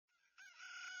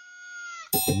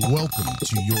Welcome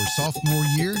to your sophomore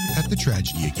year at the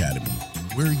Tragedy Academy,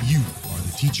 where you are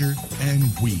the teacher and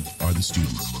we are the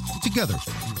students. Together,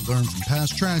 we will learn from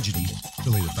past tragedy to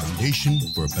lay the foundation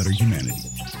for a better humanity.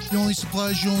 The only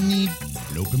supplies you'll need: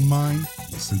 an open mind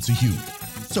and a sense of humor.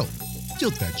 So,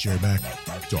 tilt that chair back,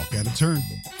 talk out of turn,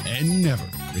 and never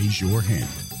raise your hand.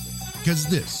 Because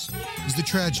this is the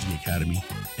Tragedy Academy,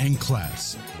 and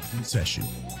class is in session.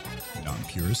 And I'm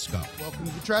Purist Scott. Welcome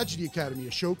to the Tragedy Academy,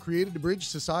 a show created to bridge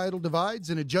societal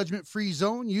divides in a judgment-free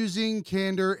zone using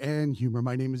candor and humor.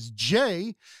 My name is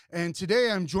Jay, and today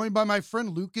I'm joined by my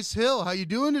friend Lucas Hill. How you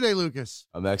doing today, Lucas?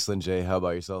 I'm excellent, Jay. How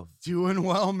about yourself? Doing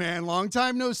well, man. Long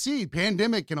time no see.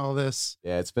 Pandemic and all this.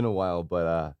 Yeah, it's been a while,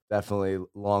 but definitely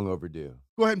long overdue.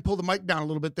 Go ahead and pull the mic down a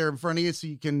little bit there in front of you so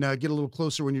you can get a little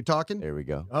closer when you're talking. There we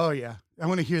go. Oh, yeah. I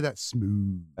want to hear that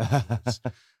smooth.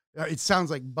 It sounds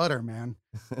like butter, man.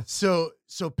 So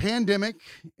pandemic,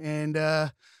 and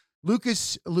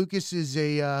Lucas is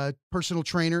a personal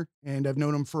trainer, and I've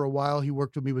known him for a while. He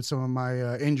worked with me with some of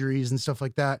my injuries and stuff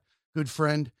like that. Good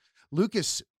friend.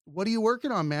 Lucas, what are you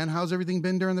working on, man? How's everything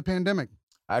been during the pandemic?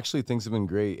 Actually, things have been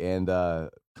great, and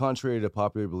contrary to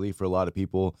popular belief for a lot of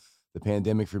people, the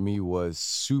pandemic for me was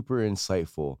super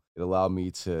insightful. It allowed me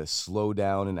to slow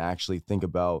down and actually think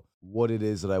about what it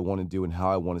is that I want to do and how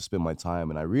I want to spend my time.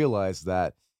 And I realized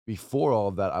that before all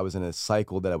of that, I was in a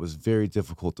cycle that was very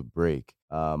difficult to break.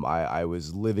 I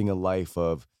was living a life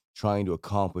of trying to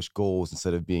accomplish goals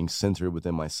instead of being centered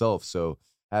within myself. So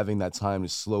having that time to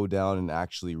slow down and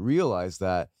actually realize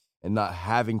that, and not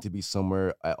having to be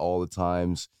somewhere at all the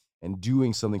times and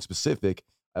doing something specific,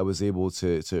 I was able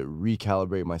to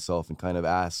recalibrate myself and kind of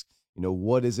ask,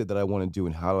 what is it that I want to do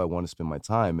and how do I want to spend my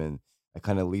time? And it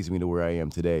kind of leads me to where I am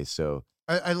today. So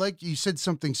I like you said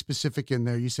something specific in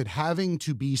there. You said having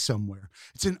to be somewhere.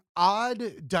 It's an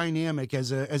odd dynamic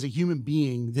as a human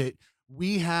being that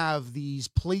we have these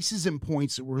places and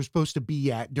points that we're supposed to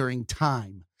be at during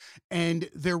time, and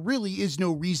there really is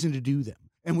no reason to do them.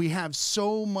 And we have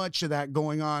so much of that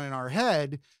going on in our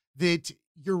head that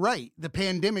you're right. The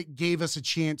pandemic gave us a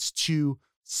chance to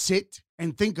sit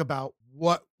and think about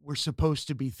what we're supposed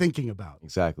to be thinking about.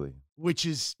 Exactly. Which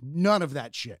is none of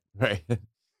that shit. Right.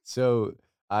 So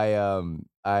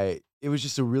it was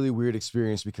just a really weird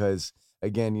experience because,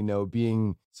 again,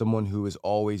 being someone who is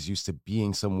always used to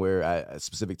being somewhere at a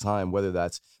specific time, whether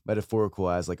that's metaphorical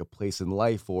as like a place in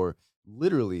life or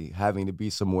literally having to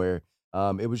be somewhere,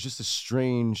 it was just a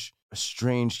strange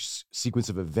sequence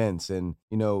of events. And,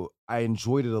 I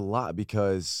enjoyed it a lot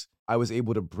because I was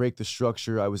able to break the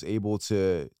structure. I was able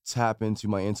to tap into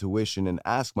my intuition and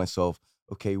ask myself,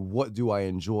 okay, what do I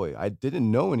enjoy? I didn't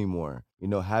know anymore,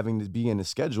 having to be in a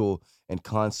schedule and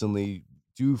constantly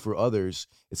do for others.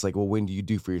 It's like, well, when do you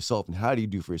do for yourself and how do you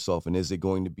do for yourself? And is it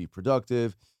going to be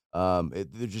productive?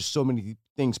 There's just so many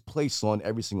things placed on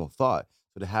every single thought.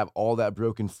 So to have all that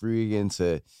broken free and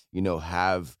to,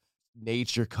 have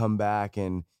nature come back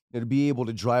and to be able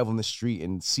to drive on the street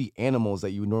and see animals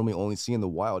that you would normally only see in the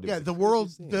wild. Yeah, the world,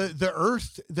 the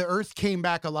earth came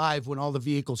back alive when all the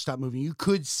vehicles stopped moving. You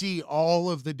could see all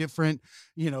of the different,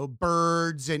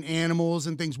 birds and animals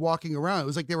and things walking around. It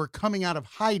was like they were coming out of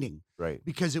hiding, right?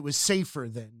 Because it was safer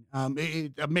then.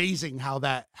 Amazing how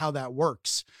that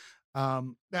works.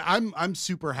 I'm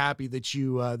super happy that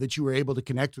you were able to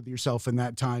connect with yourself in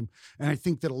that time, and I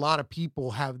think that a lot of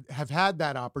people have had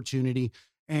that opportunity.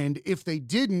 And if they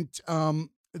didn't,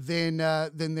 then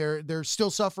they're still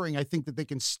suffering. I think that they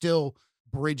can still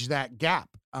bridge that gap.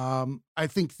 I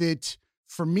think that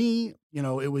for me,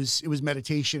 it was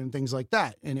meditation and things like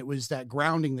that, and it was that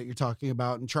grounding that you're talking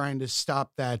about, and trying to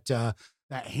stop that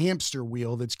hamster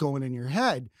wheel that's going in your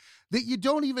head that you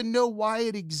don't even know why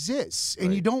it exists, and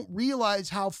right. You don't realize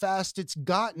how fast it's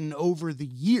gotten over the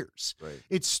years. Right.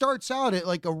 It starts out at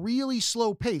like a really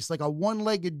slow pace, like a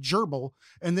one-legged gerbil,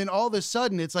 and then all of a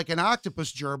sudden it's like an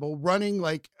octopus gerbil running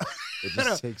like it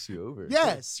just takes you over.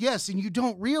 Yes, and you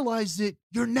don't realize that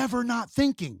you're never not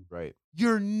thinking. Right.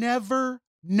 You're never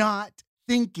not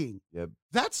thinking. Yep.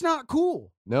 That's not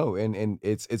cool. No, and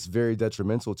it's very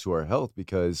detrimental to our health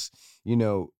because,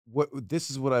 this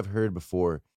is what I've heard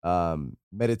before.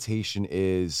 Meditation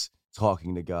is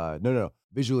talking to God. No.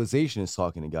 Visualization is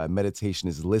talking to God. Meditation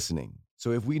is listening.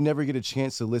 So if we never get a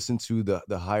chance to listen to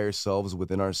the higher selves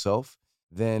within ourselves,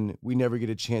 then we never get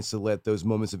a chance to let those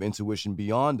moments of intuition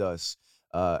beyond us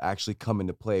actually come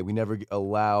into play. We never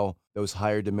allow those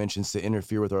higher dimensions to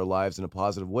interfere with our lives in a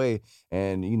positive way.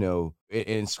 And,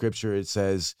 in scripture, it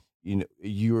says,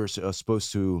 you are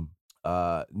supposed to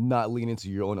not lean into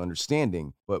your own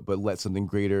understanding, but let something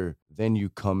greater than you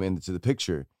come into the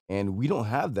picture. And we don't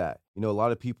have that. You know, a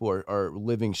lot of people are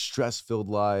living stress-filled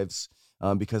lives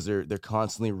because they're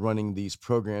constantly running these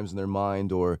programs in their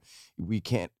mind, or we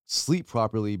can't sleep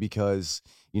properly because,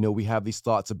 you know, we have these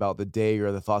thoughts about the day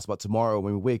or the thoughts about tomorrow.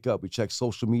 When we wake up, we check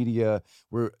social media.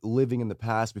 We're living in the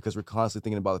past because we're constantly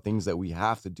thinking about the things that we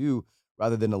have to do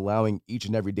rather than allowing each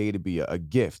and every day to be a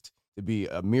gift, to be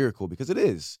a miracle, because it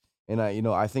is. And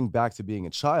I think back to being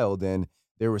a child, and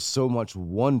there was so much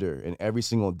wonder in every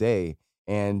single day.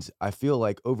 And I feel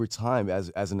like over time,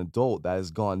 as an adult, that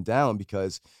has gone down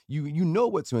because you know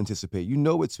what to anticipate, you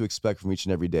know what to expect from each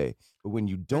and every day. But when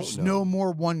you don't There's know, no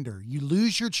more wonder. You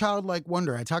lose your childlike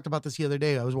wonder. I talked about this the other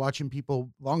day. I was watching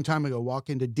people a long time ago walk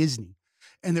into Disney,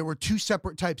 and there were two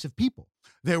separate types of people.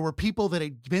 There were people that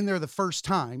had been there the first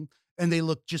time, and they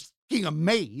looked just fucking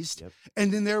amazed. Yep.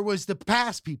 And then there was the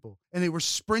past people, and they were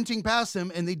sprinting past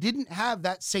them, and they didn't have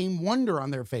that same wonder on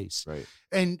their face. right?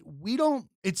 And we don't.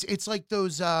 It's like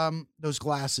those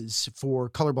glasses for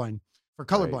Right.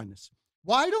 colorblindness.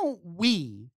 Why don't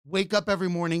we wake up every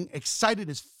morning excited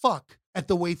as fuck at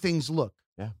the way things look?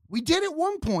 Yeah. We did at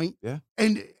one point. Yeah.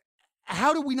 And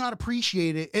how do we not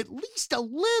appreciate it at least a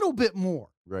little bit more?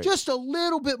 Right. Just a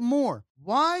little bit more.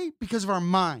 Why? Because of our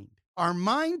mind. Our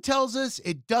mind tells us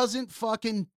it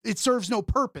serves no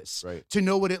purpose Right. to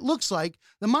know what it looks like.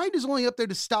 The mind is only up there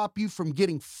to stop you from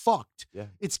getting fucked. Yeah.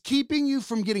 It's keeping you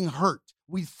from getting hurt.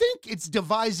 We think it's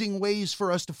devising ways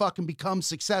for us to fucking become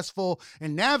successful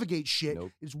and navigate shit.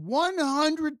 Nope. It's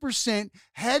 100%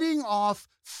 heading off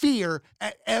fear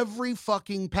at every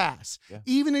fucking pass. Yeah.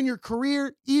 Even in your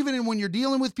career, even in when you're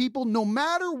dealing with people, no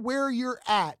matter where you're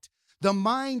at, the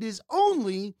mind is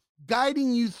only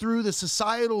guiding you through the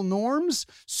societal norms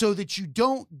so that you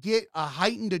don't get a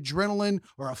heightened adrenaline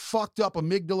or a fucked up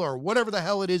amygdala or whatever the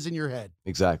hell it is in your head.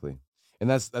 Exactly. And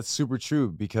that's super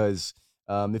true because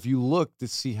if you look to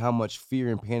see how much fear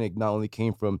and panic not only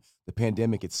came from the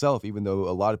pandemic itself, even though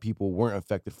a lot of people weren't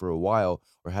affected for a while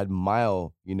or had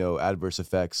mild, adverse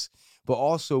effects, but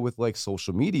also with like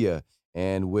social media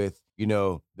and with,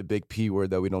 the big P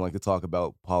word that we don't like to talk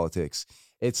about, politics.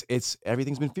 It's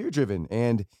everything's been fear driven,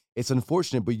 and it's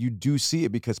unfortunate, but you do see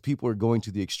it because people are going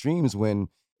to the extremes when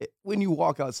you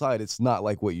walk outside, it's not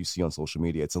like what you see on social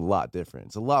media. It's a lot different.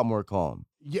 It's a lot more calm.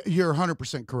 You're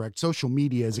 100% correct. Social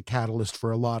media is a catalyst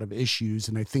for a lot of issues,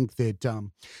 and I think that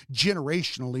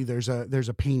generationally there's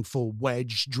a painful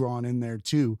wedge drawn in there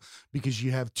too, because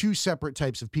you have two separate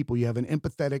types of people. You have an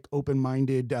empathetic,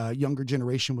 open-minded younger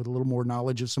generation with a little more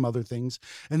knowledge of some other things,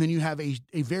 and then you have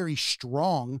a very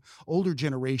strong older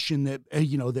generation that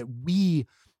that we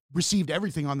received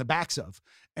everything on the backs of.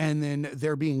 And then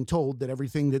they're being told that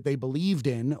everything that they believed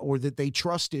in or that they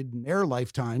trusted in their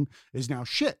lifetime is now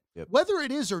shit. Yep. Whether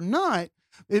it is or not,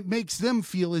 it makes them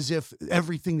feel as if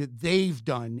everything that they've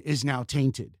done is now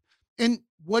tainted. And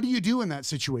what do you do in that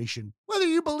situation? Whether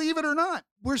you believe it or not,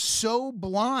 we're so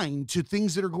blind to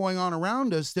things that are going on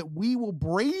around us that we will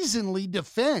brazenly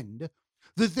defend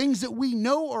the things that we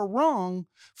know are wrong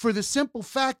for the simple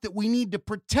fact that we need to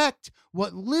protect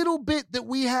what little bit that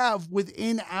we have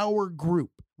within our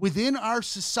group, within our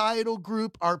societal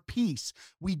group, our peace.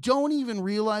 We don't even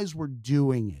realize we're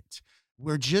doing it.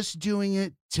 We're just doing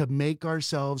it to make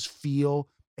ourselves feel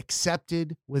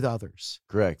accepted with others.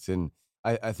 Correct. And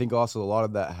I think also a lot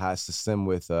of that has to stem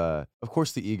with, of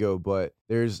course, the ego, but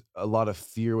there's a lot of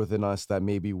fear within us that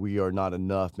maybe we are not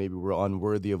enough. Maybe we're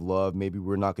unworthy of love. Maybe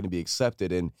we're not going to be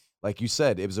accepted. And like you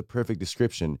said, it was a perfect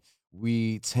description.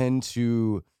 We tend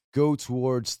to go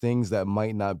towards things that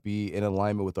might not be in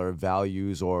alignment with our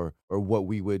values or what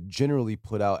we would generally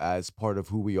put out as part of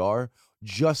who we are,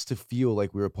 just to feel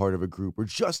like we're a part of a group, or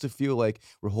just to feel like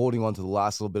we're holding on to the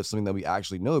last little bit of something that we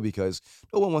actually know, because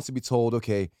no one wants to be told,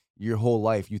 okay, your whole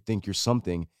life you think you're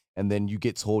something, and then you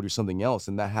get told you're something else,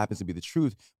 and that happens to be the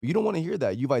truth. But you don't want to hear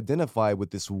that. You've identified with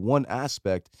this one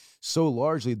aspect so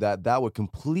largely that would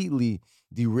completely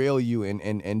derail you and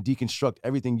deconstruct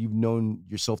everything you've known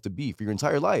yourself to be for your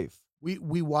entire life.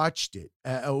 We watched it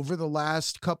over the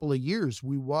last couple of years.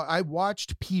 I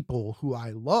watched people who I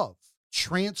love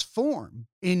transform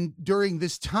during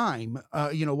this time,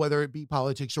 whether it be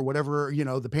politics or whatever,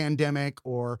 the pandemic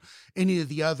or any of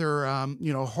the other,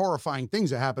 horrifying things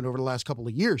that happened over the last couple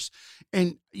of years.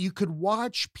 And you could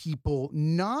watch people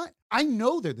I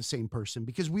know they're the same person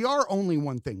because we are only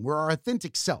one thing. We're our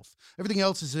authentic self. Everything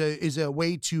else is a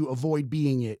way to avoid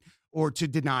being it or to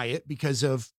deny it because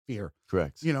of fear.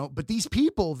 Correct. But these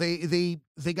people, they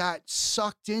got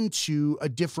sucked into a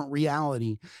different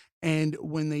reality. And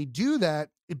when they do that,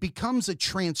 it becomes a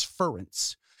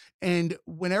transference. And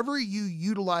whenever you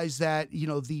utilize that,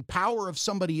 the power of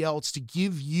somebody else to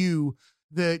give you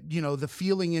the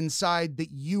feeling inside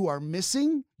that you are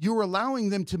missing, you're allowing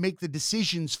them to make the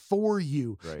decisions for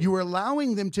you. Right. You're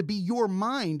allowing them to be your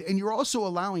mind, and you're also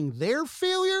allowing their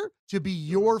failure to be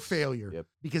your failure. Yep.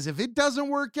 Because if it doesn't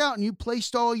work out and you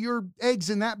placed all your eggs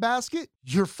in that basket,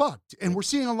 you're fucked. And we're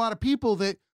seeing a lot of people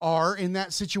that are in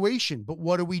that situation. But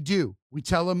what do? We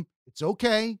tell them, it's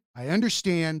okay. I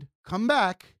understand. Come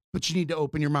back, but you need to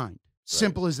open your mind.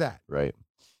 Simple as that. Right.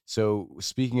 So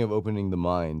speaking of opening the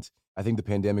mind, I think the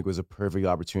pandemic was a perfect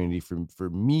opportunity for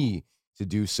me to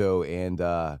do so. And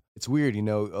it's weird,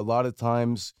 a lot of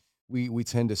times we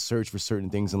tend to search for certain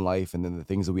things in life, and then the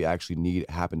things that we actually need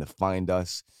happen to find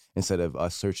us instead of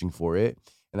us searching for it.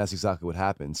 And that's exactly what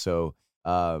happened. So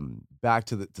back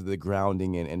to the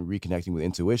grounding and reconnecting with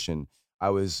intuition. I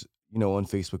was, on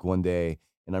Facebook one day,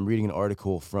 and I'm reading an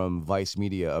article from Vice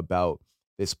Media about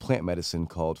this plant medicine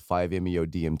called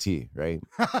 5-MeO-DMT, right?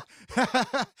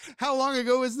 How long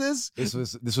ago was this? This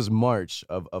was March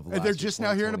of last And they're just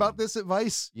now hearing 2020. about this at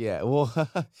Vice? Yeah, well,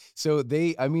 so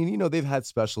they've had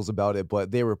specials about it, but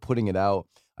they were putting it out,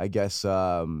 I guess,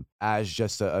 as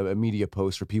just a media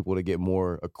post for people to get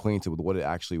more acquainted with what it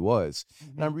actually was.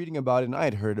 And I'm reading about it, and I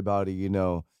had heard about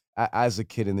it, as a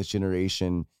kid in this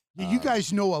generation. You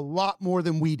guys know a lot more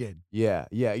than we did. Yeah.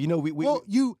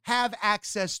 You have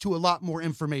access to a lot more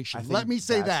information. Let me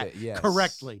say that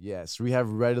correctly. Yes, we have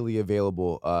readily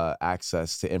available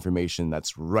access to information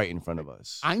that's right in front of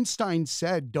us. Einstein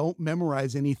said, don't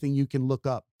memorize anything you can look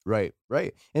up. Right.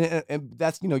 And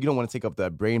that's, you don't want to take up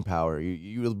that brain power.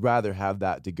 You would rather have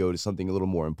that to go to something a little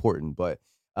more important. But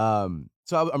so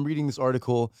I'm reading this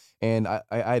article, and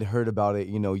I'd heard about it,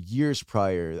 years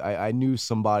prior. I knew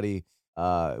somebody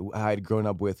I had grown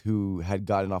up with who had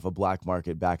gotten off a black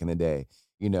market back in the day.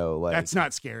 That's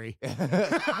not scary.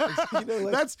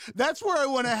 That's where I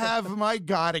want to have my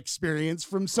God experience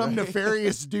from some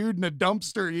nefarious dude in a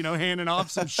dumpster, handing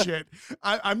off some shit.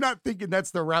 I'm not thinking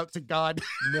that's the route to God.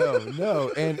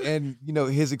 No. And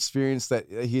his experience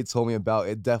that he had told me about,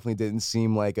 it definitely didn't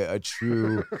seem like a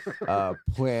true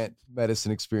plant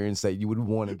medicine experience that you would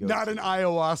want to go Not to. an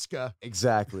ayahuasca.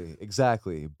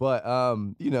 Exactly. But,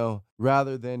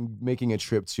 rather than making a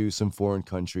trip to some foreign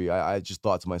country, I just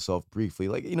thought to myself briefly,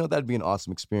 that'd be an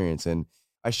awesome experience. And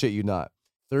I shit you not,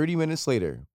 30 minutes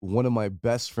later, one of my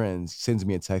best friends sends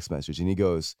me a text message, and he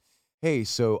goes, hey,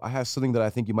 so I have something that I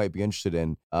think you might be interested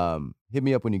in. Hit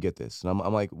me up when you get this. And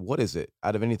I'm like, what is it?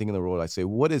 Out of anything in the world, I say,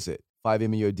 what is it?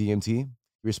 5-MeO-DMT? He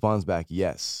responds back,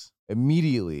 yes.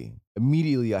 Immediately,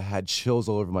 I had chills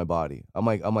all over my body. I'm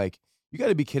like, you got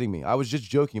to be kidding me. I was just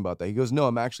joking about that. He goes, no,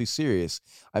 I'm actually serious.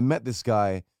 I met this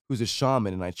guy who's a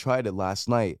shaman, and I tried it last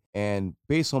night. And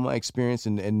based on my experience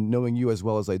and knowing you as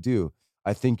well as I do,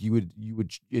 I think you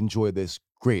would enjoy this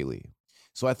greatly.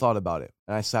 So I thought about it,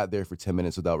 and I sat there for 10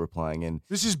 minutes without replying. And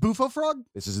this is Bufo Frog?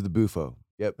 This is the Bufo.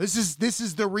 Yep. This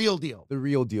is the real deal. The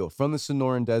real deal. From the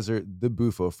Sonoran Desert, the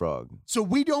Bufo Frog. So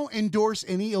we don't endorse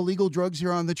any illegal drugs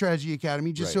here on the Tragedy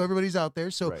Academy, just so everybody's out there.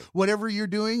 So whatever you're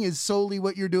doing is solely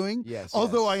what you're doing. Yes.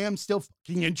 Although I am still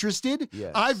fucking interested.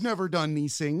 Yes. I've never done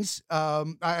these things. I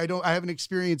haven't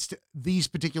experienced these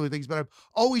particular things, but I've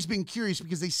always been curious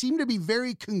because they seem to be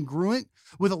very congruent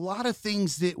with a lot of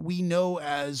things that we know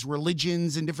as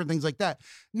religions and different things like that.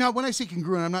 Now, when I say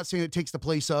congruent, I'm not saying it takes the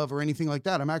place of or anything like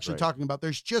that. I'm actually talking about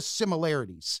there's just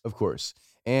similarities. Of course.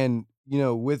 And,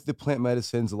 with the plant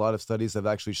medicines, a lot of studies have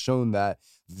actually shown that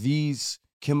these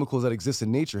chemicals that exist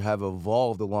in nature have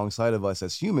evolved alongside of us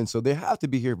as humans. So they have to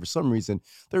be here for some reason.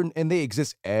 And they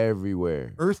exist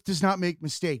everywhere. Earth does not make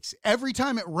mistakes. Every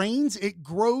time it rains, it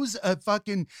grows a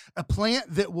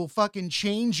plant that will fucking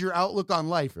change your outlook on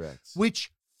life. Correct.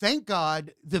 Which, thank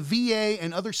God, the VA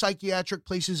and other psychiatric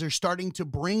places are starting to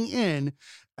bring in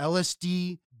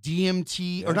LSD,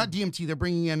 DMT, or not DMT. They're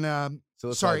bringing in,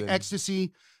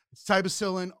 ecstasy,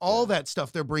 psilocybin, all that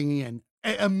stuff they're bringing in.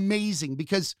 Amazing,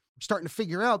 because we're starting to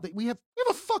figure out that we have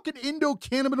a fucking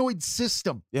endocannabinoid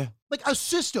system. Yeah. Like a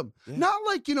system, not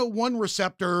like, one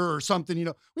receptor or something, we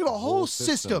have a whole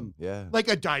system. Yeah. Like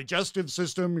a digestive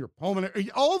system, your pulmonary,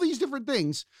 all these different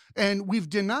things. And we've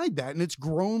denied that. And it's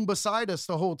grown beside us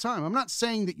the whole time. I'm not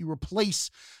saying that you replace,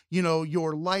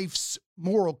 your life's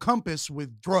moral compass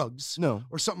with drugs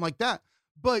or something like that.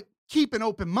 But keep an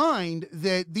open mind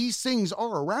that these things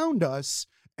are around us.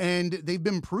 And they've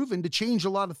been proven to change a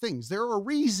lot of things. There are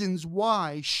reasons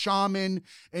why shaman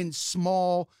and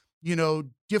small,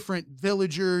 different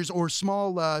villagers or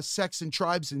small sects and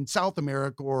tribes in South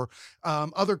America or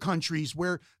other countries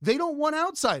where they don't want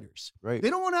outsiders. Right. They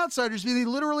don't want outsiders. They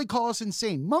literally call us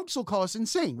insane. Monks will call us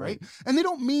insane, right? And they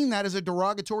don't mean that as a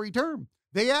derogatory term.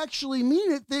 They actually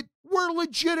mean it that We're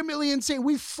legitimately insane.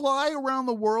 We fly around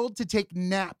the world to take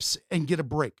naps and get a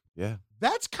break. Yeah.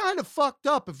 That's kind of fucked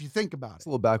up if you think about It's it. a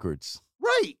little backwards.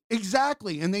 Right,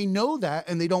 exactly. And they know that,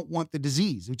 and they don't want the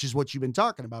disease, which is what you've been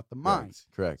talking about, the mind.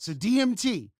 Correct. So DMT,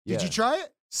 did Yeah. you try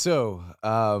it? So,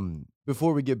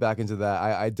 before we get back into that,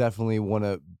 I definitely want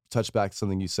to touch back to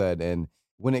something you said. And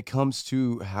when it comes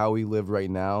to how we live right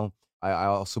now, I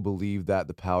also believe that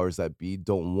the powers that be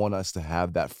don't want us to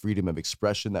have that freedom of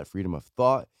expression, that freedom of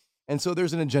thought. And so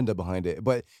there's an agenda behind it.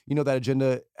 But, that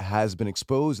agenda has been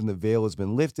exposed and the veil has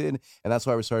been lifted. And that's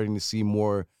why we're starting to see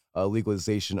more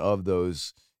legalization of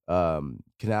those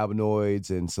cannabinoids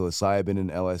and psilocybin and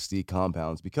LSD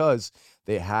compounds because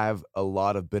they have a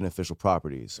lot of beneficial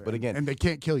properties. But again, and they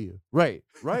can't kill you. right.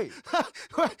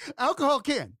 Alcohol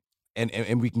can.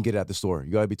 And we can get it at the store.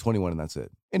 You got to be 21 and that's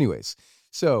it. Anyways,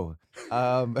 so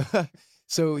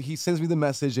so he sends me the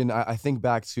message and I think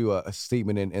back to a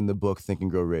statement in the book Think and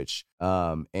Grow Rich.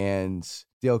 And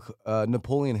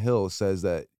Napoleon Hill says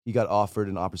that he got offered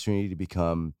an opportunity to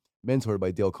become mentored by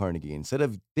Dale Carnegie. Instead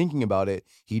of thinking about it,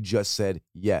 he just said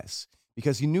yes,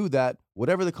 because he knew that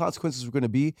whatever the consequences were going to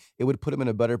be, it would put him in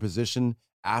a better position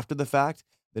after the fact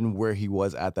than where he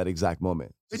was at that exact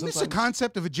moment. So Isn't this a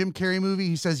concept of a Jim Carrey movie?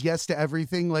 He says yes to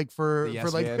everything, like for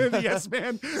like Man. the Yes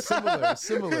Man. Similar.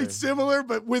 It's similar,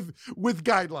 but with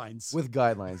guidelines. With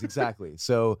guidelines, exactly.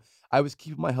 So I was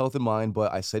keeping my health in mind,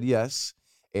 but I said yes,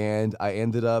 and I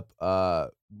ended up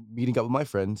meeting up with my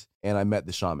friend, and I met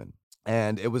the shaman.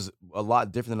 And it was a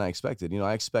lot different than I expected.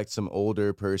 I expect some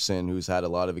older person who's had a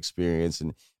lot of experience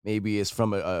and maybe is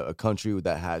from a country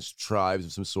that has tribes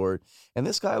of some sort. And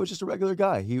this guy was just a regular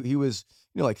guy. He was,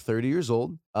 like 30 years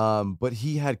old. But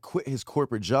he had quit his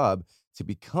corporate job to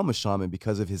become a shaman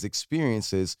because of his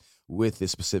experiences with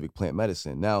this specific plant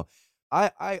medicine. Now,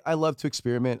 I love to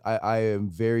experiment. I am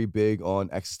very big on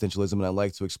existentialism, and I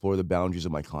like to explore the boundaries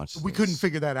of my consciousness. We couldn't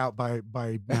figure that out by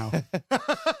now.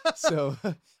 So,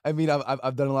 I mean,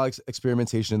 I've done a lot of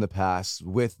experimentation in the past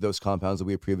with those compounds that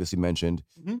we had previously mentioned.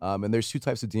 Mhm. And there's two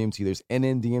types of DMT. There's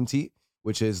NN-DMT,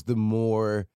 which is the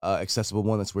more accessible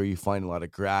one. That's where you find a lot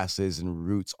of grasses and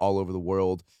roots all over the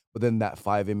world. But then that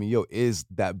 5-MeO is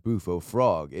that bufo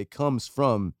frog. It comes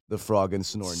from the frog in the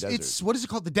Sonoran Desert. It's what is it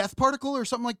called? The death particle or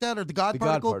something like that, or the God The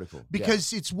particle? God particle.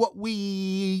 Because it's what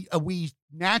we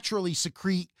naturally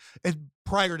secrete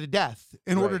prior to death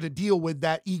in order Right. to deal with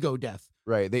that ego death.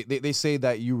 Right. They say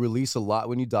that you release a lot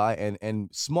when you die and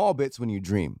small bits when you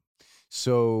dream.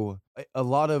 So a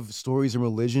lot of stories in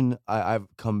religion, I've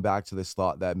come back to this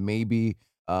thought that maybe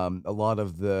a lot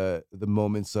of the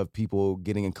moments of people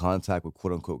getting in contact with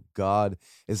quote unquote God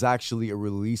is actually a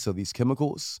release of these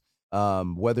chemicals,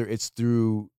 whether it's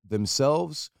through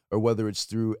themselves or whether it's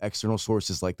through external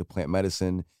sources like the plant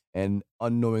medicine and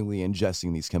unknowingly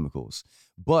ingesting these chemicals.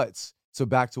 But so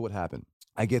back to what happened.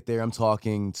 I get there, I'm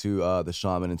talking to the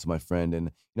shaman and to my friend,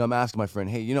 and I'm asking my friend,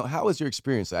 hey, how was your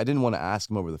experience? I didn't want to ask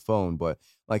him over the phone, but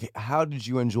like, how did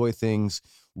you enjoy things?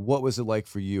 What was it like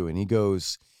for you? And he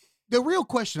goes, The real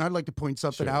question, I'd like to point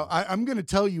something Sure. out. I'm going to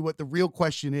tell you what the real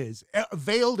question is.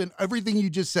 Veiled in everything you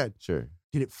just said. sure.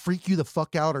 Did it freak you the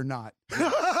fuck out or not?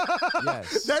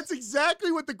 Yes. That's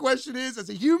exactly what the question is. As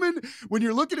a human, when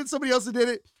you're looking at somebody else that did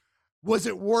it, was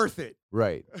it worth it?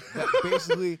 Right.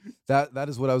 Basically, that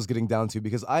is what I was getting down to,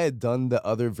 because I had done the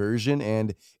other version,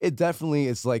 and it definitely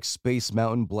is like Space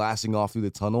Mountain blasting off through the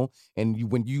tunnel.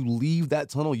 And when you leave that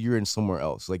tunnel, you're in somewhere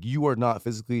else. Like, you are not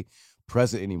physically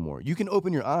present anymore. You can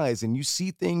open your eyes and you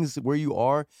see things where you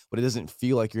are, but it doesn't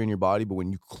feel like you're in your body. But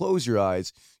when you close your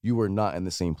eyes, you are not in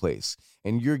the same place.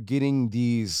 And you're getting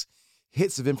these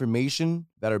hits of information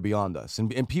that are beyond us.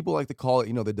 And people like to call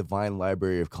it, the divine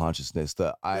library of consciousness,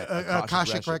 the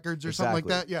Akashic records or something like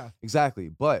that. Yeah. Exactly.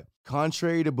 But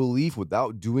contrary to belief,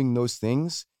 without doing those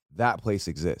things, that place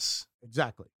exists.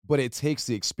 Exactly. But it takes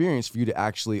the experience for you to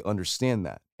actually understand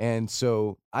that. And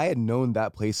so I had known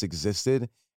that place existed,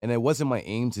 and it wasn't my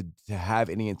aim to have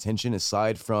any intention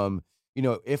aside from,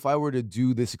 if I were to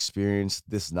do this experience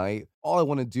this night, all I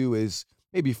want to do is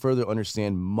maybe further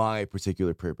understand my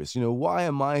particular purpose. Why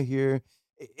am I here?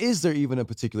 Is there even a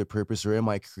particular purpose, or am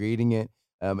I creating it?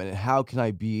 And how can I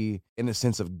be in a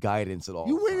sense of guidance at all?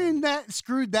 You went in that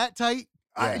screwed that tight.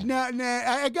 Yeah.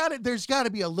 I got it. There's got to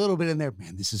be a little bit in there.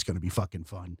 Man, this is going to be fucking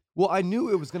fun. Well, I knew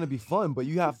it was going to be fun, but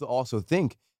you have to also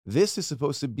think this is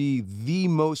supposed to be the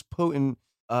most potent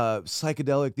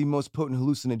psychedelic, the most potent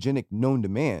hallucinogenic known to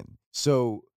man.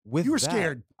 So with You were that,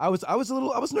 scared. I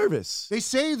was nervous. They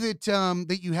say that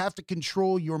that you have to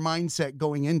control your mindset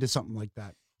going into something like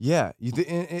that. Yeah,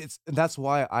 and that's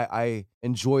why I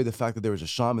enjoy the fact that there was a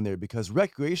shaman there, because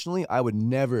recreationally, I would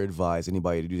never advise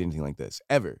anybody to do anything like this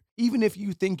ever. Even if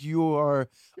you think you are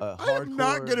I'm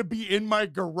not hardcore. going to be in my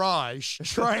garage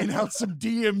trying out some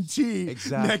DMT next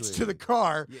to Exactly. the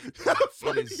car. Yeah,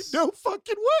 Fucking is- no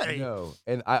fucking way. No,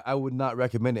 and I would not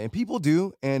recommend it. And people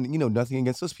do, and nothing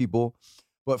against those people.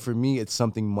 But for me, it's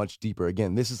something much deeper.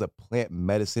 Again, this is a plant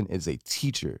medicine, it's a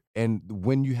teacher. And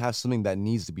when you have something that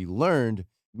needs to be learned,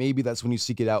 maybe that's when you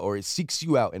seek it out, or it seeks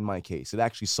you out in my case. It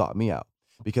actually sought me out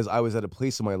because I was at a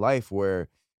place in my life where,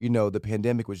 the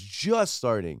pandemic was just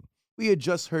starting. We had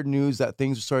just heard news that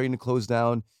things were starting to close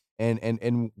down.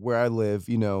 And where I live,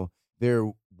 there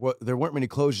weren't many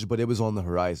closures, but it was on the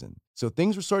horizon. So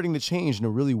things were starting to change in a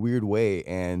really weird way.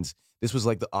 And this was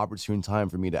like the opportune time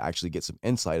for me to actually get some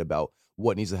insight about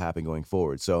what needs to happen going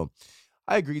forward. So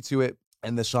I agreed to it.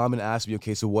 And the shaman asked me,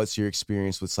 okay, so what's your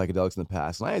experience with psychedelics in the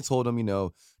past? And I had told him,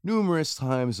 numerous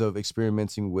times of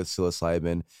experimenting with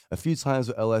psilocybin, a few times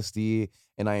with LSD,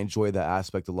 and I enjoyed that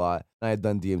aspect a lot. And I had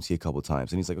done DMT a couple of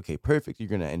times. And he's like, okay, perfect. You're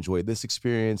going to enjoy this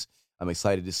experience. I'm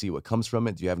excited to see what comes from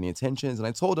it. Do you have any intentions? And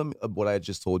I told him what I had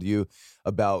just told you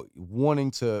about wanting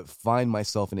to find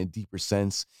myself in a deeper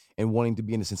sense and wanting to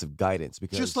be in a sense of guidance.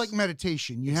 Because Just like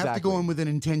meditation, you have to Exactly. go in with an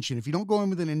intention. If you don't go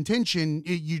in with an intention,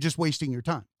 you're just wasting your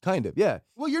time. kind of, yeah.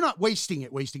 Well, you're not wasting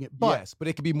it, but Yes, but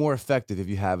it could be more effective if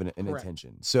you have an Correct.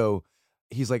 intention. So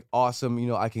he's like,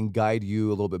 awesome. I can guide you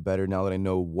a little bit better now that I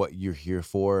know what you're here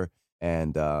for.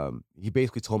 And he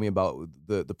basically told me about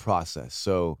the process.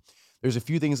 So there's a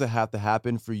few things that have to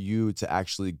happen for you to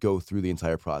actually go through the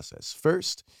entire process.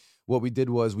 First, what we did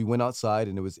was we went outside,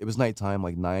 and it was nighttime,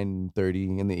 like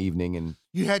 9:30 in the evening, and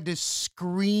you had to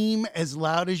scream as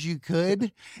loud as you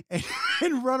could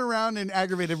and run around and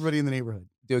aggravate everybody in the neighborhood.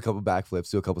 do a couple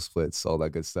backflips, do a couple splits, all that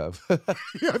good stuff,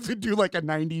 You have to do like a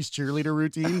 90s cheerleader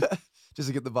routine. just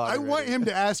to get the body I want ready. him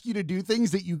to ask you to do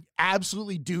things that you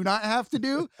absolutely do not have to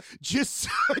do, just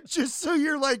so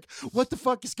you're like, what the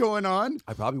fuck is going on?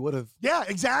 I probably would have. Yeah,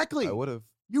 exactly. I would have.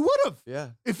 You would have. Yeah.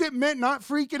 If it meant not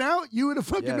freaking out, you would have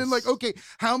fucking been like, Yes. okay,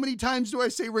 how many times do I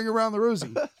say ring around the rosy?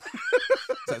 Is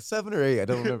that 7 or 8? I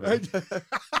don't remember.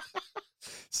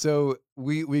 So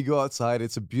we go outside.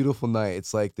 It's a beautiful night.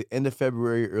 It's like the end of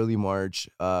February, early March,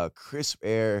 crisp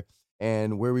air.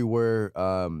 And where we were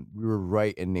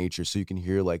right in nature. So you can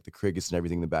hear like the crickets and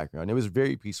everything in the background. It was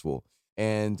very peaceful.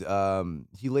 And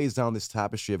he lays down this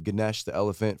tapestry of Ganesh, the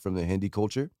elephant from the Hindi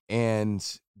culture. And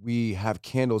we have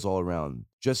candles all around,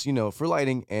 just, for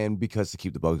lighting and because to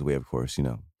keep the bugs away, of course,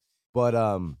 But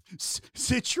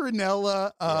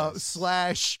Citronella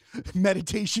Yes. /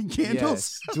 meditation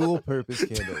candles. yes, dual purpose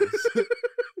candles.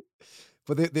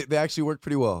 But they actually work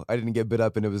pretty well. I didn't get bit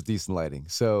up and it was decent lighting.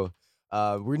 So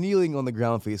we're kneeling on the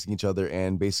ground facing each other,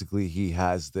 and basically he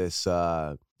has this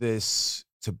this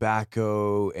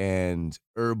tobacco and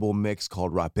herbal mix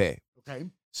called rapé. Okay.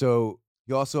 So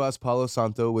he also has Palo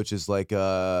Santo, which is like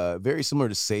very similar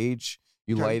to sage.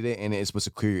 You Okay. light it and it's supposed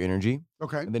to clear your energy.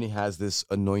 Okay. And then he has this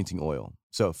anointing oil.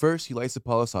 So first he lights the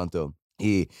Palo Santo.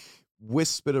 He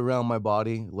wisps it around my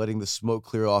body, letting the smoke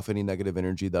clear off any negative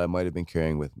energy that I might have been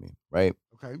carrying with me, right?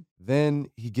 Okay. Then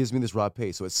he gives me this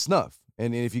rapé. So it's snuff.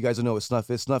 And if you guys don't know what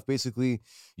snuff is, snuff basically,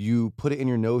 you put it in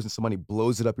your nose and somebody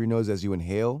blows it up your nose as you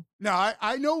inhale. Now,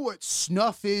 I know what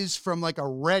snuff is from like a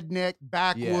redneck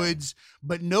backwoods,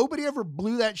 but nobody ever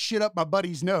blew that shit up my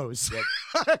buddy's nose. Yep.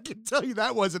 I can tell you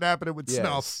that wasn't happening with Yes.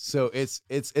 snuff. So it's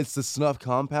the snuff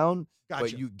compound, Gotcha.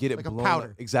 but you get it Like a blown powder.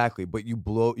 up. Exactly. But you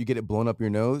get it blown up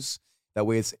your nose. That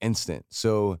way it's instant.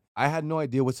 So I had no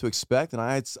idea what to expect, and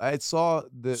I had saw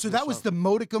the. So that was the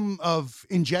modicum of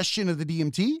ingestion of the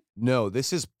DMT? No,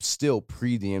 this is still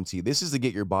pre-DMT. This is to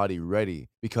get your body ready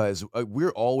because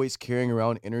we're always carrying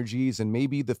around energies, and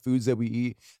maybe the foods that we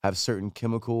eat have certain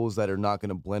chemicals that are not going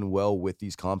to blend well with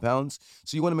these compounds.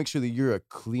 So you want to make sure that you're a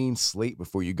clean slate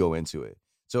before you go into it.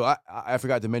 So I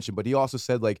forgot to mention, but he also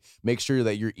said, like, make sure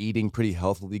that you're eating pretty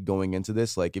healthily going into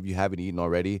this. Like, if you haven't eaten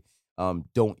already,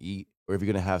 don't eat. Or if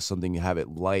you're gonna have something, you have it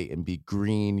light and be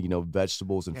green,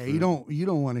 vegetables and Yeah, fruit. you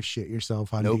don't want to shit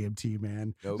yourself on Nope. DMT,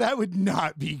 man. Nope. That would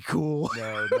not be cool.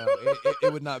 No,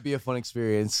 it would not be a fun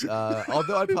experience.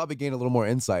 Although I'd probably gain a little more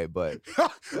insight, but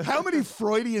How many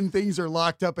Freudian things are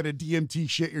locked up in a DMT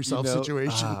shit yourself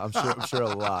situation? I'm sure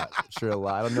a lot. I'm sure a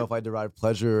lot. I don't know if I derive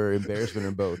pleasure or embarrassment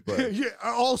or both, but Yeah,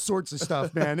 all sorts of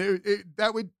stuff, man.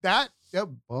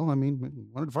 Well, I mean,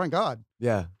 wanted to find God.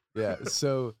 yeah.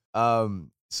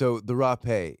 So the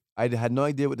rapé, I had no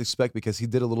idea what to expect because he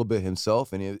did a little bit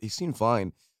himself and he seemed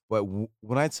fine. But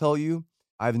when I tell you,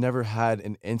 I've never had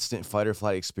an instant fight or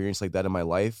flight experience like that in my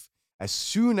life. As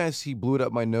soon as he blew it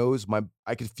up my nose,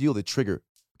 I could feel the trigger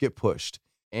get pushed,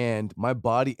 and my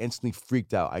body instantly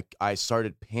freaked out. I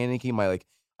started panicking.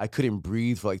 I couldn't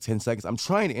breathe for like 10 seconds. I'm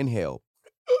trying to inhale,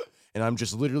 and I'm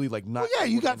just literally like not. Well, yeah,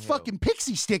 you got inhale. fucking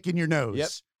pixie stick in your nose. Yep.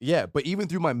 Yeah, but even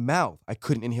through my mouth, I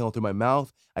couldn't inhale through my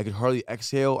mouth. I could hardly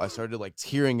exhale. I started like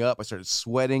tearing up. I started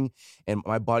sweating, and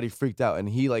my body freaked out. And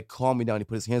he like calmed me down. He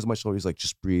put his hands on my shoulder. He's like,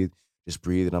 just breathe.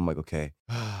 And I'm like, okay.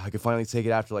 I could finally take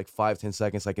it after like 5-10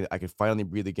 seconds. I could finally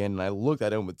breathe again. And I looked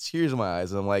at him with tears in my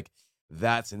eyes, and I'm like,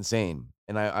 that's insane.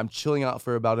 And I'm chilling out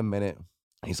for about a minute.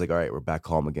 And he's like, all right, we're back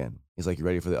calm again. He's like, you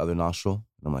ready for the other nostril?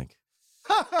 And I'm like,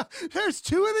 There's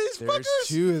two of these fuckers? there's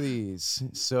 2 of these.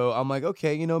 So I'm like,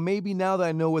 okay, maybe now that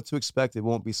I know what to expect, it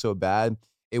won't be so bad.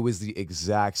 It was the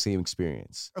exact same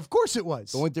experience. Of course it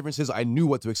was. The only difference is I knew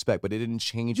what to expect, but it didn't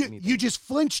change anything. You just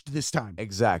flinched this time.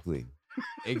 Exactly.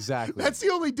 That's the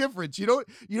only difference. You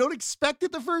don't expect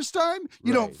it the first time.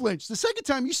 You don't Right. flinch. The second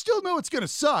time, you still know it's gonna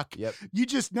suck. Yep. You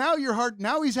just now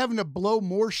he's having to blow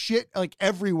more shit like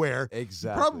everywhere.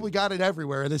 Exactly. Probably got it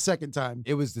everywhere the second time.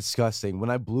 It was disgusting. When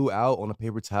I blew out on a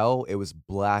paper towel, it was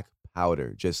black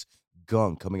powder, just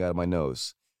gunk coming out of my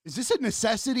nose. Is this a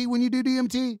necessity when you do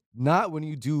DMT? Not when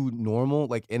you do normal,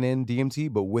 like NN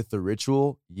DMT, but with the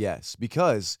ritual, yes.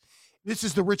 Because This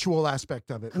is the ritual aspect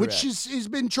of it, which Correct. has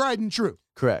been tried and true.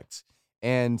 correct.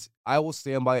 And I will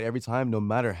stand by it every time, no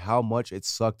matter how much it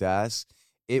sucked ass.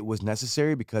 It was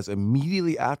necessary because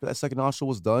immediately after that second nostril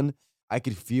was done, I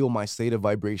could feel my state of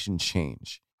vibration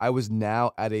change. I was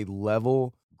now at a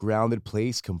level, grounded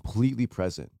place, completely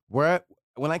present.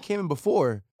 When I came in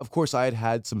before, of course, I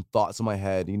had some thoughts in my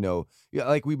head,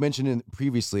 like we mentioned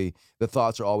previously, the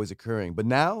thoughts are always occurring. But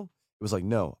now it was like,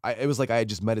 no, it was like I had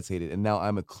just meditated, and now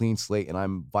I'm a clean slate, and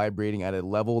I'm vibrating at a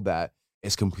level that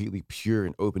is completely pure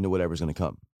and open to whatever's going to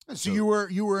come. So you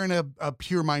were in a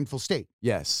pure mindful state.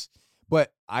 Yes.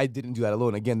 But I didn't do that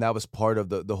alone. Again, that was part of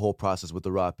the whole process with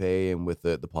the rapé and with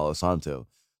the Palo Santo.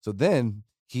 So then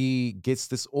he gets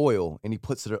this oil and he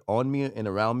puts it on me and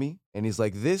around me. And he's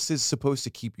like, this is supposed to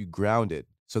keep you grounded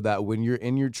so that when you're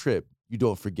in your trip, you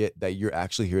don't forget that you're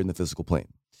actually here in the physical plane.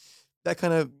 That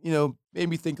kind of, made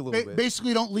me think a little bit.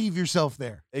 Basically, don't leave yourself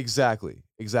there. Exactly.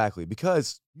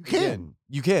 Because You can.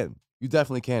 again, you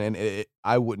definitely can. And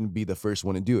I wouldn't be the first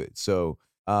one to do it. So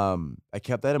I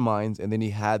kept that in mind. And then he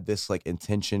had this like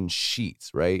intention sheet,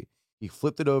 right? He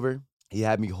flipped it over. He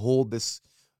had me hold this,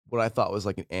 what I thought was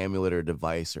like an amulet or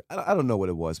device, or I don't know what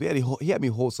it was. But he had me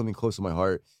hold something close to my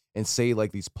heart and say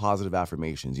like these positive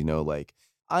affirmations, like,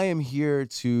 I am here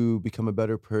to become a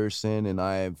better person, and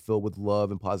I am filled with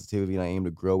love and positivity, and I aim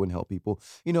to grow and help people.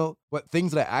 But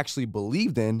things that I actually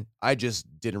believed in, I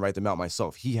just didn't write them out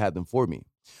myself. He had them for me.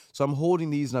 So I'm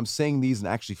holding these and I'm saying these and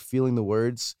actually feeling the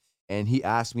words. And he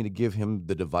asked me to give him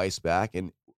the device back.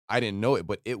 And I didn't know it,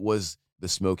 but it was the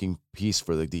smoking piece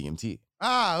for the DMT.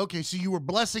 Ah, okay. So you were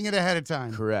blessing it ahead of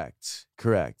time. Correct.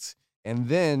 And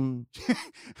then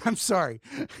I'm sorry.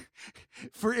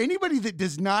 For anybody that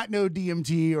does not know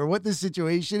DMT or what the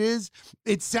situation is,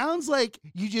 it sounds like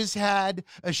you just had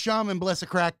a shaman bless a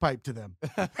crack pipe to them.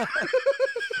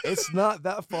 it's not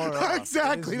that far off.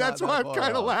 Exactly. It is not That's why that I'm far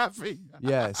kind of off. laughing.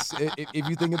 Yes. If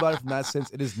you think about it from that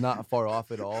sense, it is not far off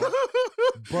at all.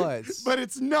 But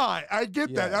it's not. I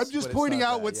get that. Yes, I'm just but it's pointing not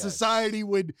out that, what yes. society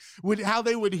would how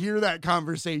they would hear that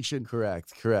conversation.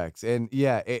 Correct. And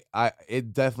yeah,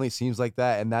 it definitely seems like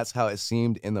that, and that's how it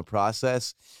seemed in the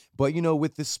process. But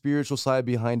with the spiritual side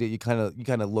behind it, you kind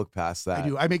of look past that. I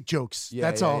do. I make jokes. Yeah,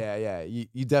 That's yeah, all. Yeah.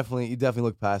 You definitely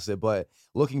look past it. But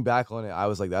looking back on it, I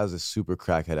was like, that was a super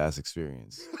crackhead ass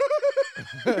experience.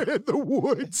 In the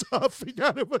woods, huffing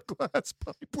out of a glass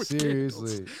pipe with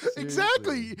Seriously. candles.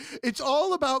 Exactly. It's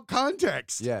all about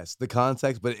context. Yes, the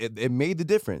context, but it made the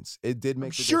difference. It did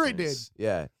make the sure it difference.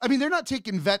 Yeah. I mean, they're not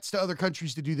taking vets to other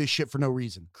countries to do this shit for no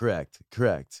reason. Correct.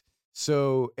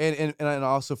 So, and I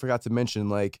also forgot to mention,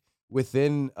 like,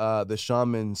 within the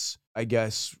shaman's, I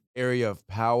guess, area of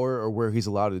power, or where he's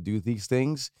allowed to do these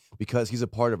things, because he's a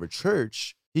part of a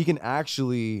church, he can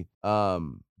actually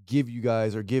give you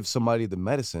guys or give somebody the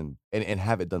medicine and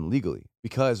have it done legally,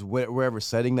 because wherever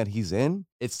setting that he's in,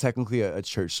 it's technically a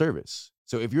church service.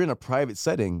 So if you're in a private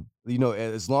setting,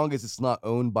 as long as it's not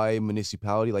owned by a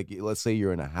municipality, like let's say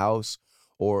you're in a house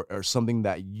or something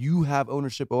that you have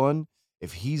ownership on,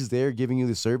 if he's there giving you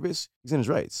the service, he's in his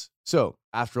rights. So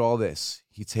after all this,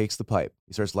 he takes the pipe,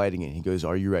 he starts lighting it. He goes,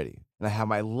 "Are you ready?" And I have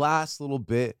my last little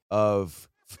bit of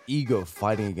ego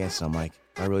fighting against it. I'm like,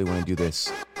 I really want to do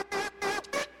this.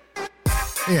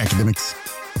 Hey, academics.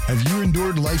 Have you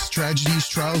endured life's tragedies,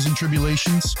 trials, and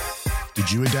tribulations?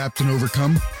 Did you adapt and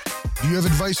overcome? Do you have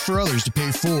advice for others to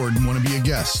pay forward and want to be a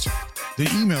guest?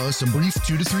 then email us a brief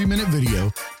 2 to 3 minute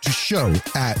video to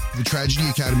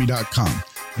show@thetragedyacademy.com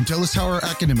and tell us how our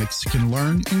academics can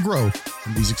learn and grow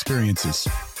from these experiences.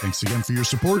 Thanks again for your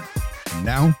support. And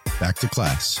now back to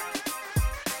class.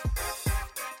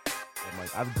 I'm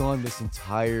like, I've gone this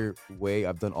entire way.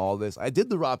 I've done all this. I did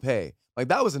the rapé. Like,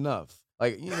 that was enough.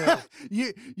 Like, you know,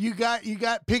 you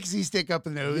got pixie stick up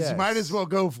the nose. Yes. You might as well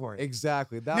go for it.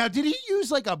 Exactly. Now, did he use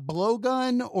like a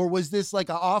blowgun, or was this like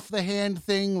a off the hand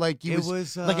thing? Like he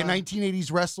was like a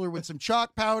 1980s wrestler with some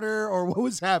chalk powder, or what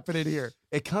was happening here?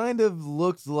 It kind of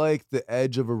looked like the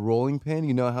edge of a rolling pin.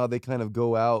 You know how they kind of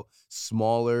go out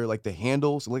smaller, like the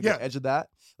handles, like the edge of that.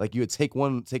 Like you had taken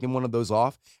one of those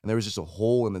off, and there was just a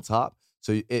hole in the top.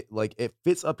 So it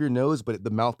fits up your nose, but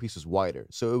the mouthpiece was wider.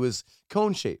 So it was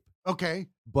cone shape. Okay.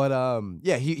 But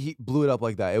yeah, he blew it up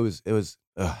like that. It was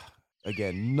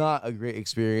again, not a great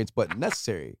experience, but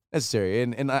necessary.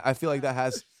 And I feel like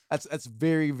that's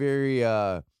very, very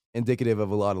indicative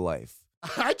of a lot of life.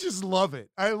 I just love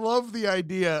it. I love the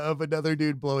idea of another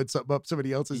dude blowing something up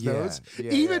somebody else's nose.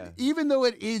 Even though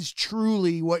it is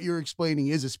truly what you're explaining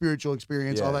is a spiritual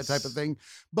experience, all that type of thing.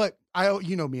 But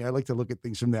you know me, I like to look at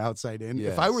things from the outside in.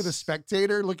 If I were the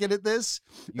spectator looking at this,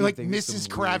 like Mrs.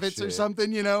 Kravitz or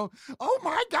something, you know, oh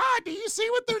my God, do you see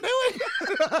what they're doing?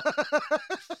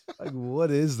 Like, what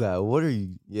is that? What are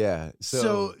you? Yeah.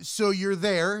 So you're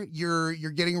there, you're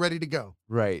getting ready to go.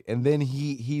 Right. And then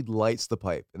he lights the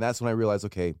pipe. And that's when I realized,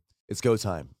 okay, it's go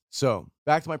time. So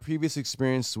back to my previous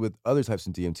experience with other types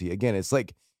of DMT. Again, it's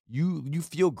like you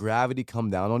feel gravity come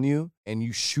down on you and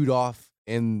you shoot off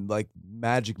in like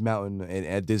Magic Mountain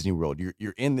at Disney World.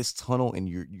 You're in this tunnel and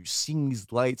you're seeing these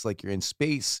lights like you're in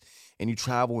space, and you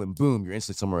travel and boom, you're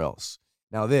instantly somewhere else.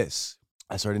 Now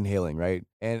I started inhaling, right?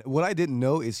 And what I didn't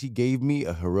know is he gave me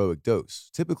a heroic dose.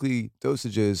 Typically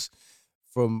dosages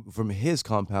from his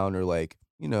compound are like,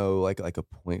 you know, like a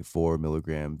 0.4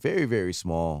 milligram, very, very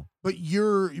small. But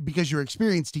because you're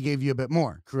experienced, he gave you a bit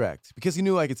more. Correct. Because he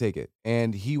knew I could take it.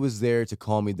 And he was there to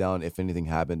calm me down if anything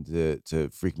happened to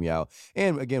freak me out.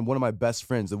 And again, one of my best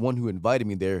friends, the one who invited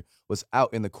me there, was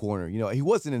out in the corner. You know, he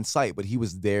wasn't in sight, but he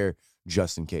was there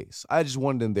just in case. I just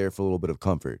wanted him there for a little bit of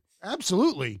comfort.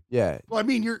 Absolutely. Yeah. Well, I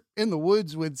mean, you're in the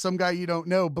woods with some guy you don't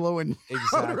know blowing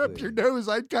powder up your nose.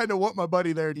 I'd kind of want my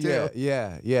buddy there too.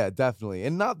 Yeah, definitely.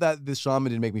 And not that the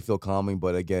shaman didn't make me feel calming,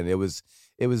 but again, it was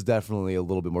definitely a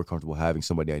little bit more comfortable having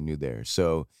somebody I knew there.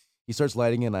 So he starts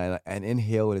lighting it, and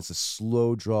inhale, and it's a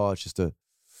slow draw. It's just and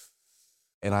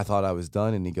I thought I was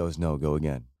done, and he goes, no, go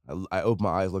again. I open my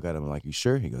eyes, look at him, I'm like, you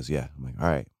sure? He goes, yeah. I'm like, all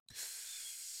right.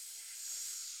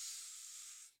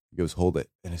 He goes, hold it.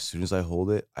 And as soon as I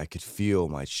hold it, I could feel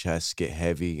my chest get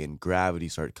heavy and gravity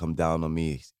start to come down on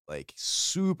me, like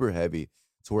super heavy,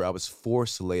 to where I was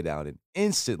forced to lay down. And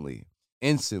instantly,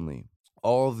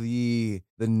 all the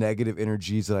negative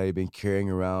energies that I had been carrying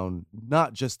around,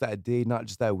 not just that day, not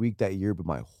just that week, that year, but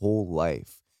my whole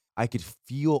life, I could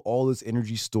feel all those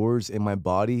energy stores in my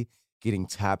body getting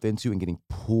tapped into and getting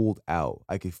pulled out.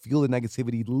 I could feel the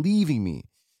negativity leaving me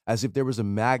as if there was a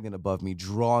magnet above me,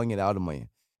 drawing it out of me.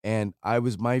 And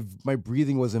my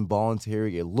breathing was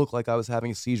involuntary. It looked like I was having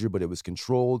a seizure, but it was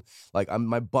controlled. Like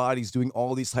my body's doing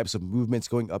all these types of movements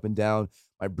going up and down.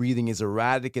 My breathing is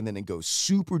erratic, and then it goes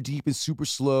super deep and super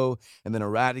slow, and then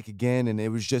erratic again. And it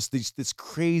was just this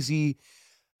crazy.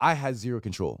 I had zero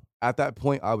control. At that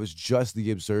point, I was just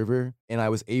the observer, and I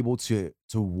was able to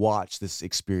watch this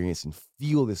experience and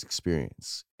feel this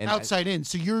experience. And outside in.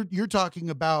 So you're talking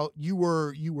about you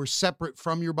were separate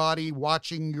from your body,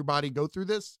 watching your body go through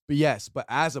this? But yes, but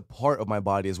as a part of my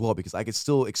body as well, because I could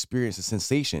still experience the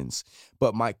sensations,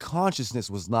 but my consciousness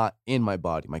was not in my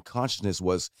body. My consciousness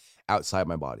was outside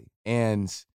my body.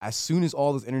 And as soon as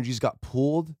all those energies got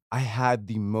pulled, I had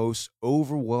the most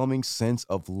overwhelming sense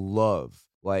of love.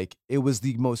 Like, it was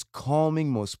the most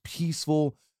calming, most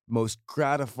peaceful, most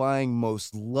gratifying,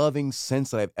 most loving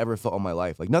sense that I've ever felt in my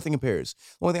life. Like, nothing compares.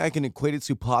 The only thing I can equate it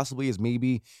to possibly is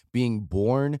maybe being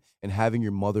born and having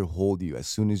your mother hold you as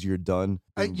soon as you're done.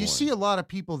 You see a lot of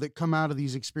people that come out of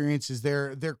these experiences,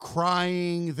 they're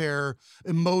crying, they're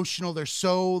emotional, they're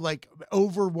so like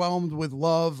overwhelmed with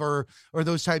love or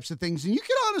those types of things. And you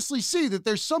can honestly see that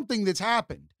there's something that's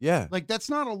happened. Yeah. Like, that's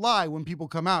not a lie when people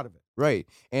come out of it. Right.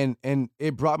 And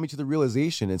it brought me to the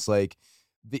realization, it's like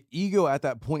the ego at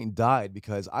that point died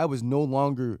because I was no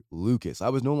longer Lucas. I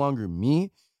was no longer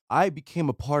me. I became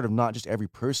a part of not just every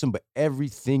person, but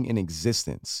everything in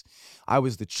existence. I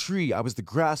was the tree. I was the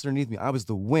grass underneath me. I was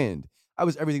the wind. I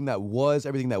was everything that was,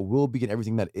 everything that will be, and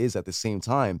everything that is at the same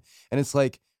time. And it's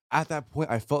like, at that point,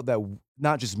 I felt that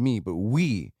not just me, but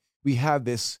we have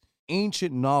this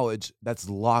ancient knowledge that's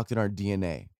locked in our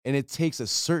DNA. And it takes a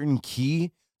certain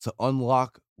key to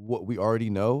unlock what we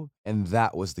already know. And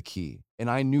that was the key. And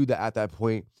I knew that at that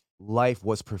point, life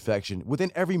was perfection.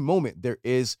 Within every moment, there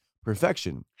is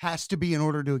perfection. Has to be in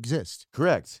order to exist.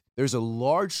 Correct. There's a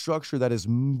large structure that is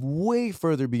way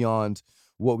further beyond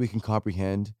what we can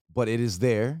comprehend, but it is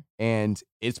there and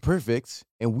it's perfect.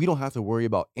 And we don't have to worry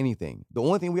about anything. The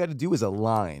only thing we had to do is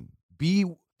align, be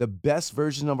the best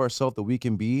version of ourselves that we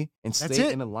can be, and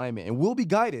stay in alignment. And we'll be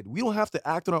guided. We don't have to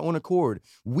act on our own accord.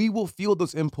 We will feel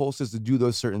those impulses to do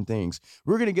those certain things.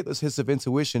 We're going to get those hits of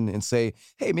intuition and say,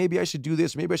 hey, maybe I should do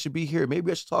this. Maybe I should be here.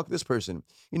 Maybe I should talk to this person.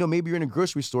 You know, maybe you're in a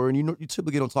grocery store and you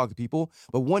typically don't talk to people,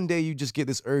 but one day you just get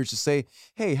this urge to say,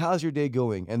 hey, how's your day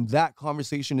going? And that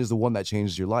conversation is the one that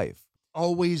changes your life.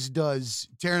 Always does.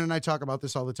 Taryn and I talk about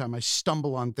this all the time. I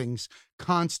stumble on things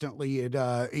constantly. And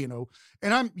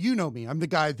I'm, you know me, I'm the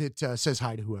guy that says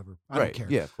hi to whoever. I don't care.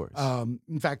 Yeah, of course.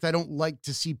 In fact, I don't like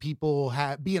to see people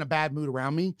be in a bad mood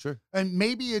around me. Sure. And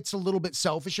maybe it's a little bit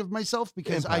selfish of myself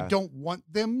because I don't want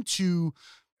them to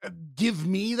give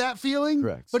me that feeling.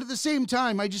 Correct. But at the same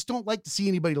time, I just don't like to see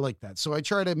anybody like that. So I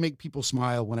try to make people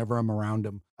smile whenever I'm around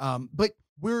them. But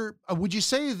would you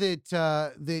say that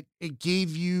that it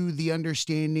gave you the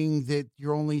understanding that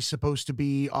you're only supposed to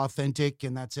be authentic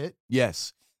and that's it?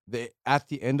 Yes. At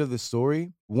the end of the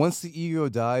story, once the ego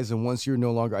dies and once you're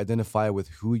no longer identified with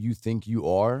who you think you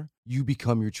are, you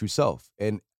become your true self.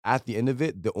 And at the end of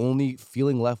it, the only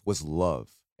feeling left was love.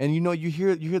 And you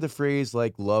hear the phrase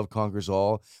like love conquers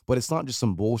all, but it's not just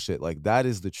some bullshit. Like that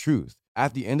is the truth.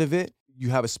 At the end of it, you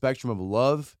have a spectrum of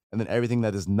love and then everything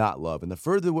that is not love. And the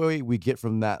further away we get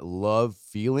from that love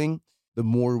feeling, the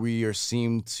more we are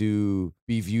seen to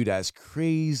be viewed as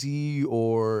crazy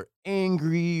or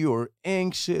angry or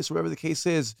anxious, whatever the case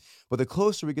is. But the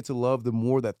closer we get to love, the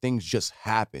more that things just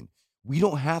happen. We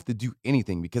don't have to do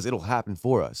anything because it'll happen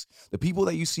for us. The people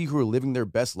that you see who are living their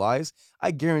best lives,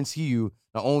 I guarantee you,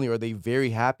 not only are they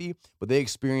very happy, but they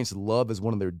experience love as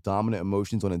one of their dominant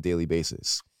emotions on a daily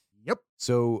basis. Yep.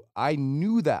 So I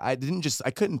knew that.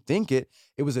 I couldn't think it.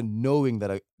 It was a knowing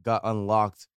that I got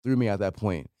unlocked through me at that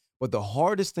point. But the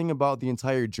hardest thing about the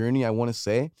entire journey, I want to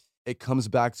say, it comes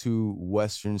back to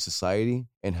Western society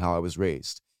and how I was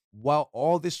raised. While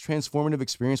all this transformative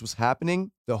experience was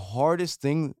happening, the hardest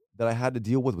thing that I had to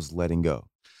deal with was letting go.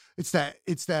 It's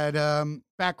that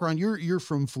background. You're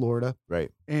from Florida,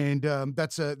 right? And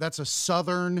that's a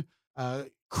Southern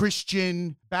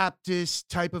Christian Baptist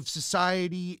type of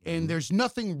society, and there's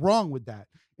nothing wrong with that.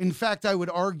 In fact, I would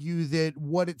argue that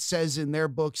what it says in their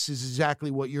books is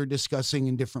exactly what you're discussing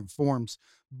in different forms.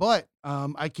 But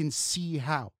I can see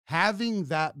how having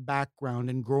that background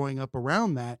and growing up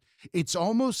around that, it's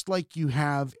almost like you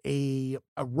have a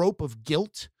rope of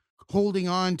guilt holding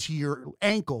on to your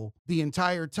ankle the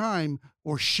entire time,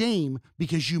 or shame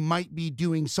because you might be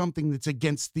doing something that's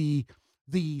against the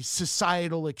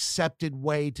societal accepted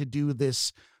way to do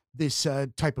this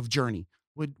type of journey.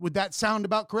 Would that sound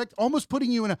about correct? Almost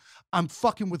putting you in a I'm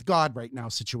fucking with God right now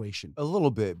situation. A little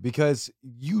bit, because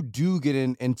you do get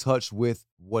in touch with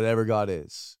whatever God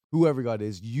is, whoever God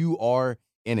is, you are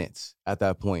in it at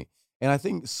that point. And I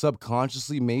think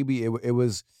subconsciously, maybe it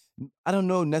was, I don't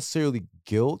know, necessarily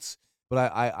guilt,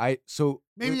 but so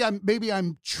maybe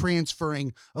I'm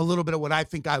transferring a little bit of what I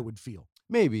think I would feel.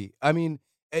 Maybe. I mean,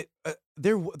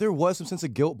 there was some sense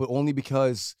of guilt, but only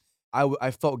because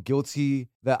I felt guilty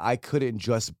that I couldn't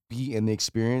just be in the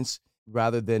experience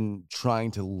rather than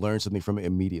trying to learn something from it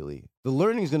immediately. The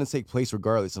learning is going to take place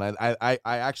regardless. And I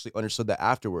actually understood that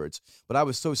afterwards, but I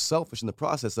was so selfish in the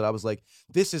process that I was like,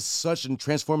 this is such a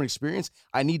transformative experience.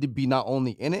 I need to be not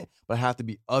only in it, but I have to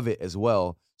be of it as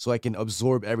well, so I can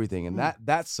absorb everything. And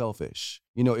that's selfish.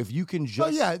 You know, if you can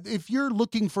just... if you're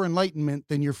looking for enlightenment,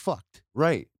 then you're fucked.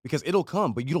 Right. Because it'll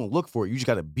come, but you don't look for it. You just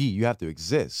got to be. You have to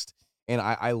exist. And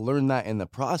I learned that in the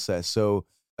process. So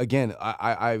again,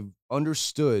 I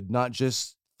understood, not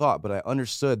just thought, but I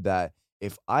understood that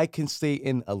if I can stay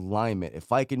in alignment,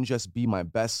 if I can just be my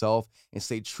best self and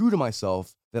stay true to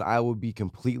myself, then I would be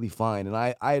completely fine. And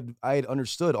I had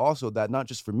understood also that not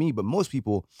just for me, but most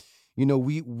people, you know,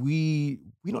 we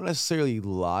don't necessarily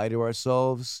lie to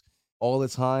ourselves all the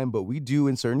time, but we do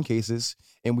in certain cases,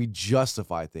 and we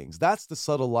justify things. That's the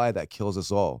subtle lie that kills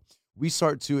us all. We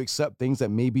start to accept things that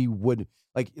maybe would,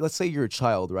 like, let's say you're a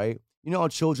child, right? You know how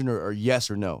children are yes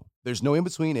or no. There's no in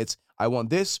between. It's I want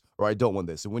this or I don't want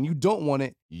this. And when you don't want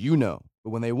it, you know. But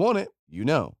when they want it, you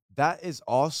know. That is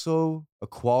also a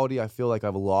quality I feel like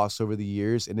I've lost over the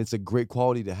years. And it's a great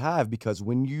quality to have, because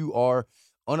when you are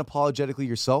unapologetically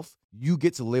yourself, you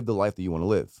get to live the life that you want to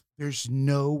live. There's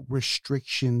no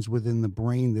restrictions within the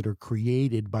brain that are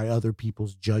created by other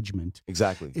people's judgment.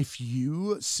 Exactly. If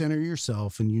you center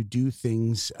yourself and you do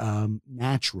things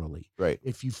naturally, Right.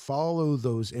 if you follow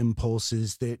those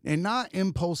impulses and not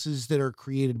impulses that are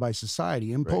created by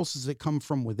society, impulses that come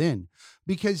from within,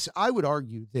 because I would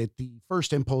argue that the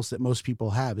first impulse that most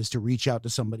people have is to reach out to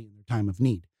somebody in their time of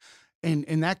need.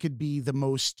 And that could be the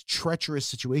most treacherous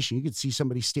situation. You could see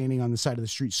somebody standing on the side of the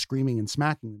street screaming and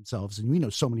smacking themselves. And we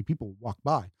know so many people walk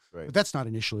by, Right. but that's not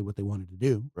initially what they wanted to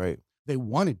do. Right. They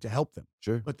wanted to help them,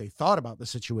 Sure. but they thought about the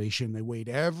situation. They weighed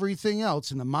everything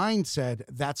else. And the mind said,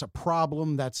 that's a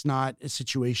problem. That's not a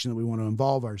situation that we want to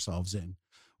involve ourselves in.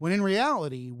 When in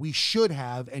reality, we should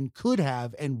have and could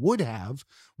have and would have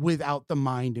without the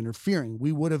mind interfering.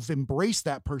 We would have embraced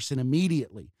that person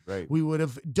immediately. Right. We would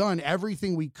have done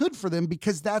everything we could for them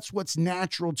because that's what's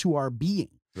natural to our being.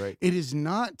 Right. It is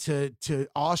not to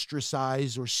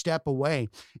ostracize or step away.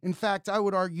 In fact, I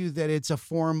would argue that it's a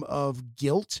form of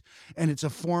guilt and it's a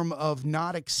form of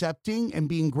not accepting and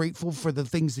being grateful for the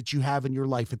things that you have in your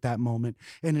life at that moment.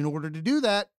 And in order to do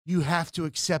that, you have to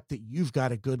accept that you've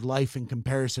got a good life in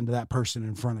comparison to that person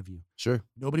in front of you. Sure.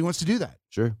 Nobody wants to do that.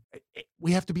 Sure.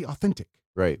 We have to be authentic.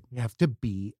 Right. We have to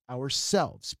be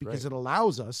ourselves because it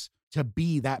allows us to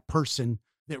be that person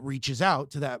that reaches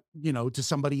out to that, to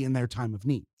somebody in their time of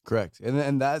need. Correct.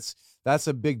 And that's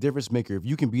a big difference maker. If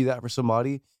you can be that for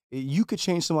somebody, you could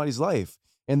change somebody's life.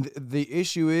 And the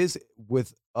issue is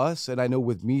with us, and I know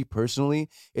with me personally,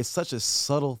 it's such a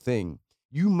subtle thing.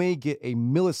 You may get a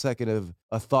millisecond of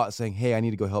a thought saying, hey, I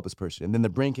need to go help this person. And then the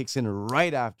brain kicks in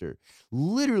right after,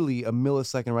 literally a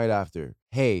millisecond right after.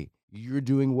 Hey, you're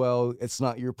doing well. It's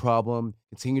not your problem.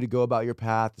 Continue to go about your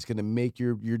path. It's going to make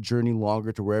your journey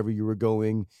longer to wherever you were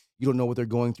going. You don't know what they're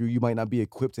going through. You might not be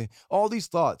equipped to all these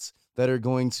thoughts that are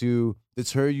going to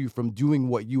deter you from doing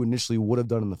what you initially would have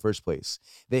done in the first place.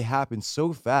 They happen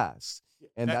so fast.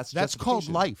 And that's called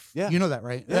life. Yeah. You know that,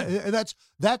 right? Yeah.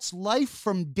 That's life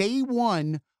from day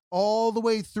one all the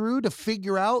way through to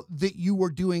figure out that you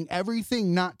were doing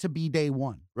everything not to be day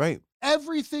one. Right.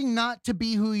 Everything not to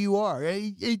be who you are.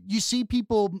 You see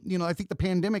people, I think the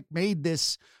pandemic made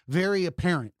this very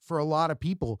apparent for a lot of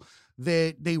people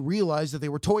that they realized that they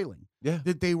were toiling. Yeah.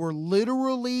 That they were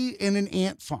literally in an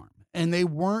ant farm and they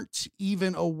weren't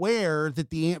even aware that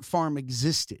the ant farm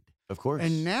existed. Of course.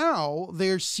 And now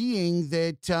they're seeing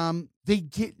that they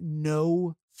get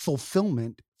no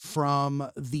fulfillment from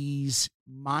these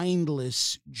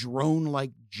mindless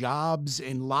drone-like jobs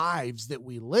and lives that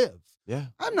we live. Yeah.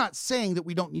 I'm not saying that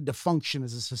we don't need to function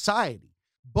as a society,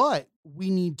 but we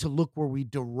need to look where we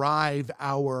derive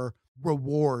our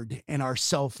reward and our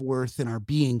self-worth and our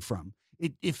being from.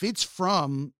 If it's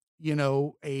from,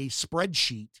 a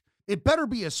spreadsheet, it better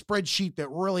be a spreadsheet that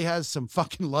really has some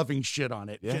fucking loving shit on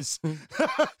it. Yes.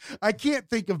 I can't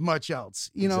think of much else.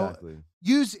 Exactly.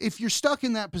 If you're stuck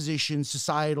in that position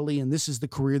societally, and this is the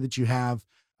career that you have,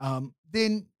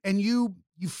 then, and you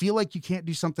feel like you can't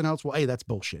do something else. Well, hey, that's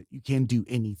bullshit. You can do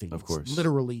anything. Of course. It's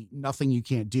literally nothing you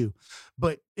can't do.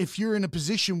 But if you're in a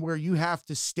position where you have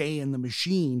to stay in the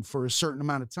machine for a certain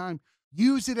amount of time,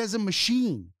 use it as a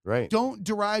machine. Right. Don't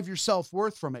derive your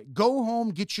self-worth from it. Go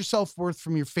home, get your self-worth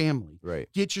from your family. Right.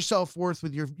 Get your self-worth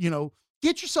with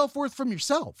get your self-worth from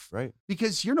yourself. Right.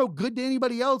 Because you're no good to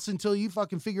anybody else until you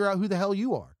fucking figure out who the hell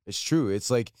you are. It's true. It's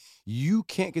like you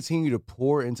can't continue to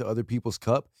pour into other people's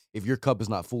cup if your cup is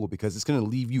not full, because it's going to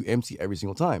leave you empty every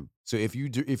single time. So if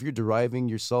you're deriving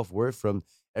your self-worth from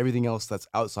everything else that's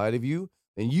outside of you,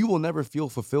 then you will never feel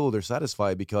fulfilled or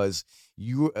satisfied, because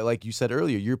you, like you said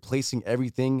earlier, you're placing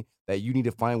everything that you need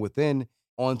to find within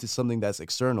onto something that's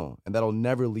external, and that'll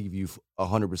never leave you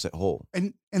 100% whole.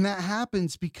 And that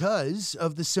happens because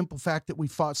of the simple fact that we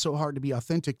fought so hard to be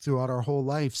authentic throughout our whole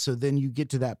life. So then you get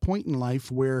to that point in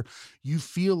life where you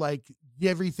feel like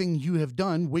everything you have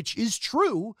done, which is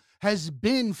true, has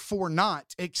been for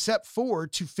naught except for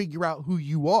to figure out who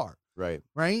you are. Right.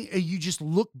 Right. You just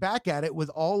look back at it with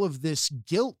all of this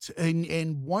guilt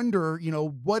and wonder,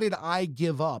 what did I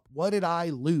give up? What did I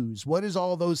lose? What is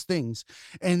all those things?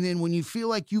 And then when you feel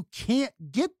like you can't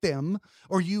get them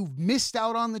or you've missed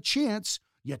out on the chance,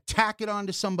 you tack it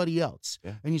onto somebody else.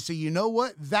 Yeah. And you say, you know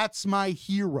what? That's my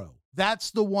hero.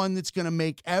 That's the one that's going to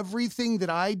make everything that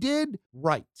I did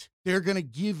right. They're going to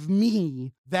give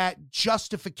me that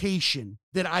justification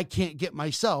that I can't get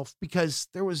myself because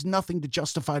there was nothing to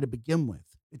justify to begin with.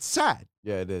 It's sad.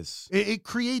 Yeah, it is. It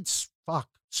creates,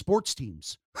 sports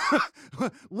teams.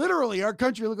 Literally, our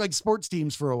country looked like sports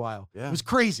teams for a while. Yeah. It was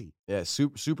crazy. Yeah,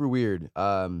 super weird.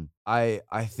 I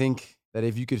think that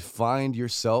if you could find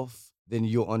yourself, then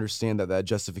you'll understand that that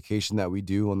justification that we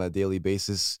do on that daily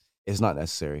basis is not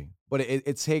necessary. But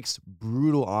it takes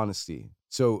brutal honesty.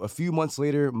 So a few months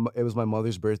later, it was my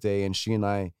mother's birthday, and she and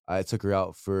I took her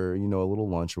out for, you know, a little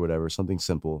lunch or whatever, something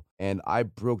simple. And I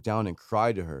broke down and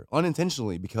cried to her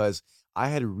unintentionally because I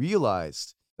had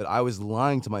realized that I was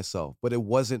lying to myself. But it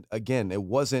wasn't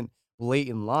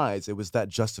blatant lies. It was that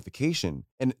justification.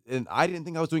 And I didn't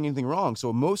think I was doing anything wrong.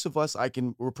 So most of us,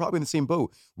 we're probably in the same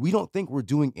boat. We don't think we're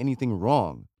doing anything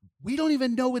wrong. We don't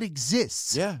even know it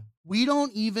exists. Yeah. We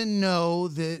don't even know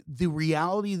that the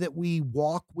reality that we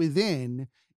walk within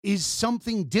is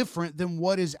something different than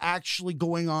what is actually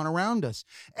going on around us.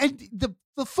 And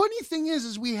the funny thing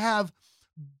is we have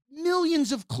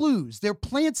millions of clues. They're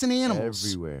plants and animals.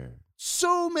 Everywhere.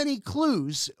 So many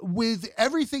clues with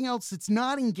everything else that's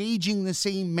not engaging the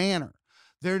same manner.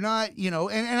 They're not, you know,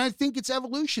 and I think it's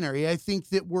evolutionary. I think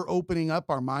that we're opening up.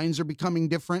 Our minds are becoming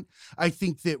different. I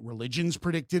think that religions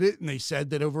predicted it, and they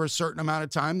said that over a certain amount of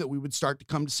time that we would start to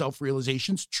come to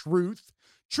self-realizations. Truth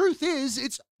is,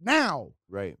 it's now.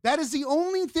 Right. That is the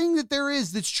only thing that there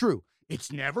is that's true. It's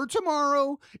never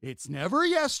tomorrow. It's never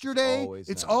yesterday.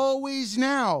 It's always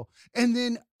now. And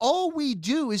then all we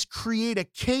do is create a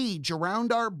cage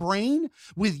around our brain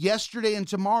with yesterday and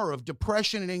tomorrow of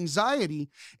depression and anxiety.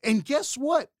 And guess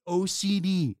what?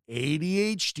 OCD,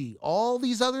 ADHD, all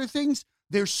these other things,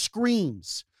 they're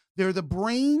screams. They're the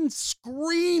brain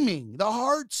screaming, the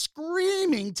heart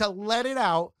screaming to let it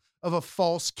out of a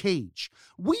false cage.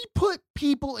 We put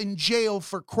people in jail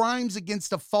for crimes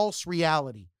against a false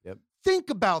reality. Yep.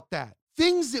 Think about that.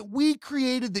 Things that we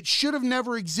created that should have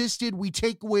never existed, we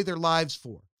take away their lives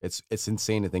for. It's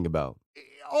insane to think about.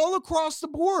 All across the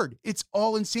board. It's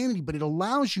all insanity, but it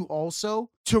allows you also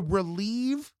to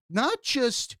relieve not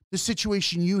just the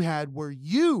situation you had where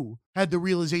you had the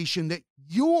realization that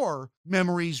your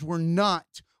memories were not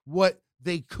what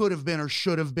they could have been or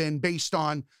should have been based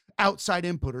on outside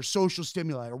input or social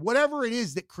stimuli or whatever it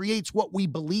is that creates what we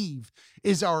believe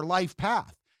is our life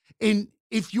path. And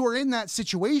if you're in that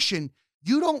situation,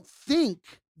 you don't think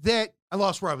that I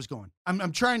lost where I was going.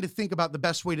 I'm trying to think about the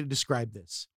best way to describe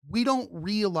this. We don't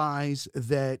realize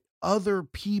that other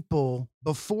people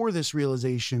before this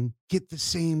realization get the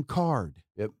same card.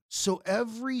 Yep. So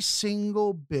every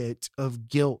single bit of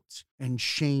guilt and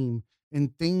shame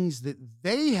and things that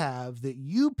they have that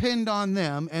you pinned on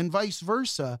them and vice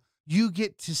versa, you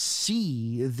get to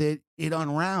see that it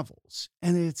unravels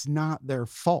and it's not their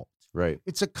fault. Right.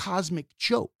 It's a cosmic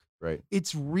joke. Right.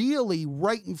 It's really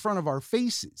right in front of our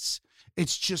faces.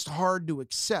 It's just hard to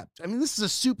accept. I mean, this is a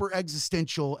super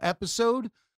existential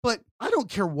episode, but I don't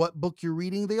care what book you're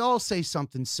reading. They all say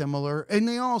something similar, and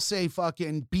they all say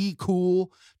fucking be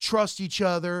cool, trust each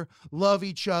other, love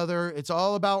each other. It's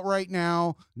all about right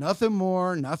now, nothing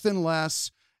more, nothing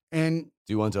less. And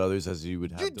do unto others as you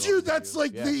would have. Dude, that's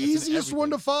like the easiest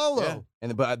one to follow.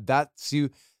 Yeah. But that's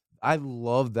you. I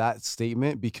love that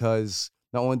statement because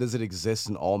not only does it exist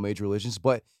in all major religions,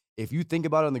 but if you think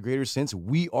about it in the greater sense,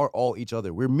 we are all each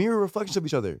other. We're mirror reflections of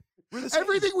each other.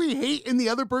 Everything we hate in the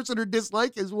other person or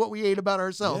dislike is what we hate about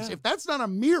ourselves. Yeah. If that's not a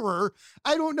mirror,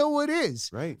 I don't know what is.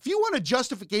 Right. If you want a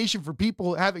justification for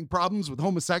people having problems with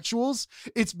homosexuals,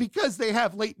 it's because they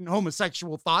have latent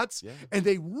homosexual thoughts, and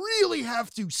they really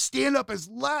have to stand up as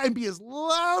loud and be as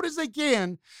loud as they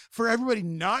can for everybody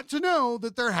not to know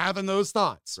that they're having those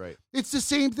thoughts. Right. It's the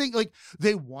same thing. Like,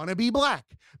 they want to be black.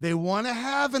 They want to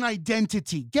have an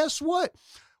identity. Guess what?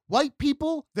 White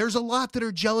people, there's a lot that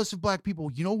are jealous of black people.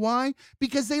 You know why?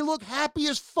 Because they look happy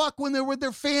as fuck when they're with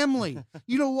their family.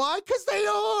 You know why? Because they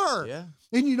are. Yeah.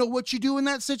 And you know what you do in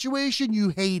that situation? You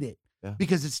hate it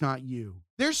because it's not you.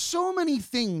 There's so many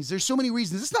things. There's so many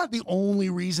reasons. It's not the only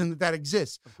reason that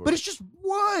exists, but it's just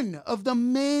one of the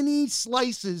many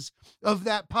slices of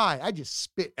that pie. I just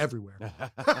spit everywhere.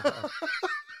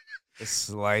 The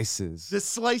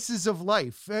slices of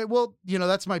life. Well, you know,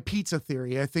 that's my pizza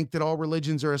theory. I think that all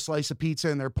religions are a slice of pizza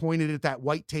and they're pointed at that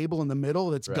white table in the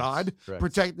middle. That's God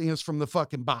protecting us from the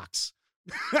fucking box.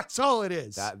 That's all it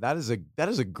is. That is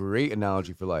a great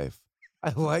analogy for life.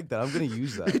 I like that. I'm going to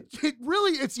use that. It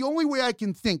really, it's the only way I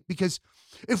can think, because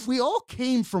if we all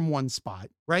came from one spot,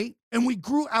 right, and we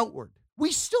grew outward,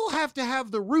 we still have to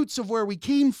have the roots of where we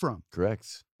came from.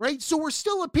 Correct. Right? So we're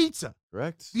still a pizza.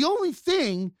 Correct. The only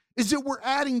thing is that we're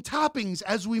adding toppings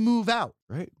as we move out.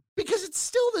 Right. Because it's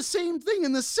still the same thing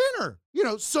in the center, you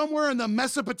know, somewhere in the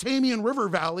Mesopotamian river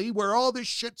valley where all this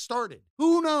shit started.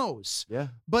 Who knows? Yeah.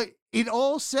 But it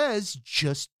all says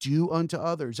just do unto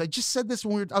others. I just said this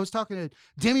when I was talking to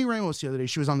Demi Ramos the other day.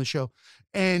 She was on the show,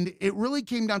 and it really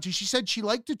came down to, she said she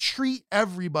liked to treat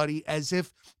everybody as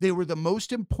if they were the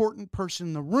most important person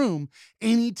in the room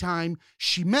anytime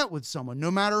she met with someone,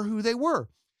 no matter who they were.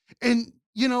 And,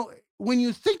 you know, when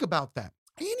you think about that,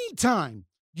 anytime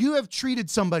you have treated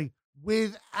somebody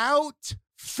without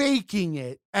faking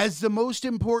it as the most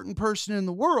important person in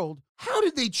the world, how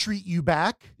did they treat you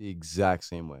back? The exact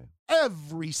same way.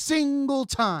 Every single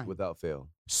time. Without fail.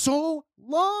 So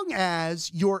long as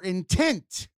your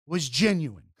intent was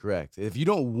genuine. Correct. If you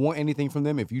don't want anything from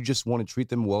them, if you just want to treat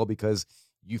them well because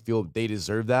you feel they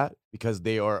deserve that, because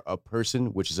they are a person,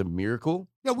 which is a miracle.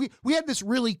 Yeah, we had this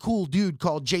really cool dude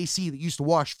called JC that used to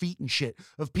wash feet and shit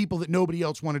of people that nobody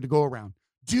else wanted to go around.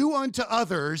 Do unto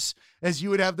others as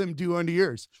you would have them do unto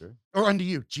yours. Sure. Or unto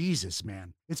you. Jesus,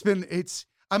 man.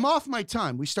 I'm off my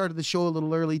time. We started the show a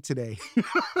little early today.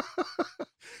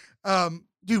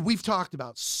 Dude, we've talked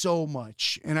about so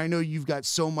much, and I know you've got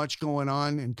so much going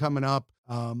on and coming up.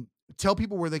 Tell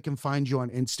people where they can find you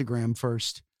on Instagram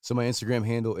first. So my Instagram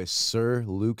handle is Sir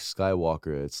Luke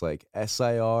Skywalker. It's like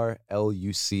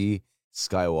SIRLUC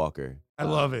Skywalker. I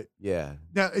love it. Yeah.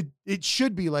 Now, it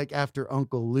should be like after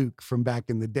Uncle Luke from back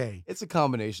in the day. It's a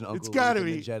combination of It's Uncle gotta Luke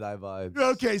and be. the Jedi vibes.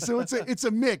 Okay, so it's a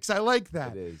mix. I like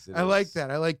that. It is. I like that.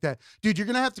 I like that. Dude, you're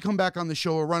going to have to come back on the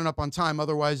show. We're running up on time.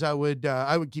 Otherwise, I would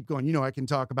keep going. You know, I can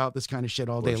talk about this kind of shit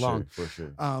all day long. For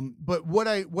sure. But what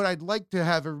I'd like to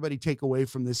have everybody take away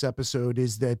from this episode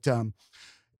is that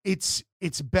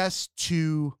it's best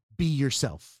to be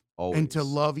yourself. Always. And to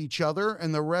love each other,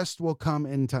 and the rest will come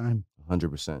in time.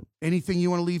 100%. Anything you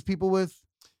want to leave people with?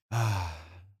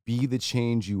 Be the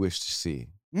change you wish to see.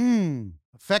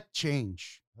 Affect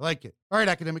change. I like it. All right,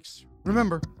 academics.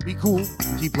 Remember, be cool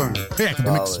and keep learning. Hey,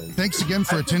 academics. Solid. Thanks again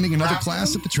for attending another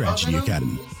class at the Tragedy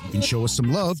Academy. You can show us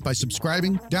some love by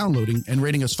subscribing, downloading, and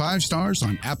rating us 5 stars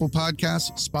on Apple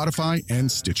Podcasts, Spotify, and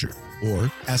Stitcher.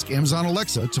 Or ask Amazon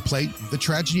Alexa to play the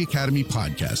Tragedy Academy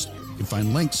podcast. You can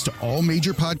find links to all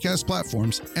major podcast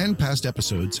platforms and past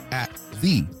episodes at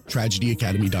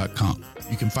thetragedyacademy.com.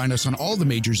 You can find us on all the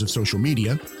majors of social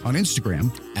media, on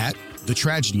Instagram at The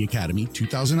Tragedy Academy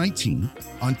 2019,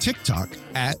 on TikTok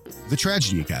at The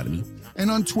Tragedy Academy, and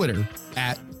on Twitter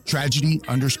at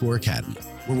Tragedy_Academy,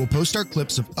 where we'll post our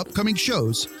clips of upcoming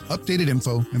shows, updated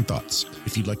info, and thoughts.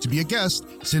 If you'd like to be a guest,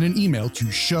 send an email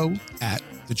to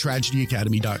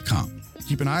show@thetragedyacademy.com.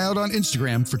 Keep an eye out on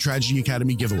Instagram for Tragedy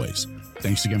Academy giveaways.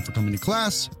 Thanks again for coming to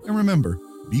class, and remember,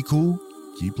 be cool,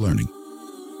 keep learning.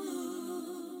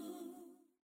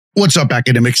 What's up,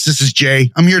 academics? This is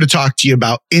Jay. I'm here to talk to you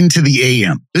about Into the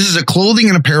AM. This is a clothing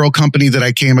and apparel company that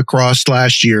I came across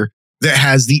last year that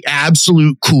has the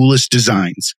absolute coolest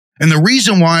designs. And the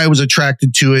reason why I was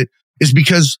attracted to it is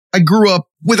because I grew up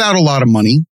without a lot of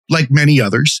money, like many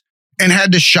others, and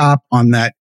had to shop on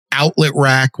that outlet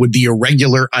rack with the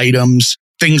irregular items.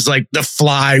 Things like the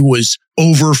fly was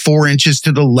over 4 inches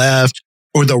to the left,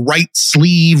 or the right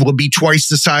sleeve would be twice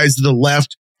the size of the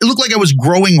left. It looked like I was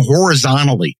growing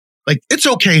horizontally. Like, it's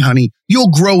okay, honey,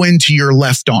 you'll grow into your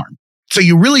left arm. So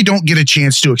you really don't get a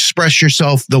chance to express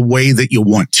yourself the way that you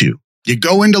want to. You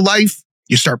go into life,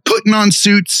 you start putting on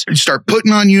suits, you start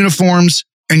putting on uniforms,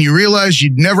 and you realize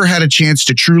you'd never had a chance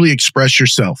to truly express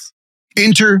yourself.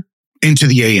 Enter Into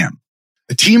the AM,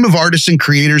 a team of artists and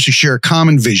creators who share a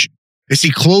common vision. They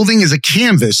see clothing as a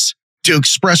canvas to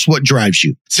express what drives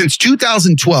you. Since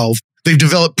 2012, they've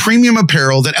developed premium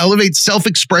apparel that elevates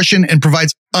self-expression and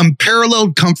provides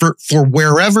unparalleled comfort for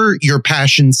wherever your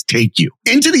passions take you.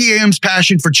 Into the AM's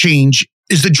passion for change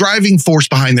is the driving force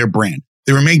behind their brand.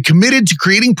 They remain committed to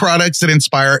creating products that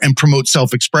inspire and promote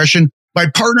self-expression by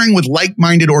partnering with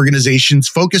like-minded organizations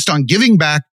focused on giving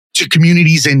back to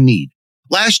communities in need.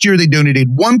 Last year, they donated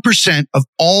 1% of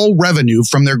all revenue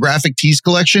from their graphic tees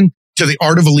collection to the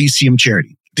Art of Elysium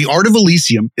charity. The Art of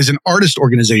Elysium is an artist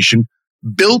organization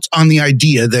built on the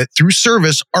idea that through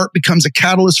service, art becomes a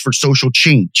catalyst for social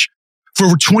change. For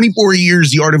over 24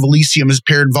 years, the Art of Elysium has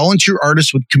paired volunteer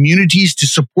artists with communities to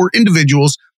support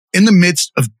individuals in the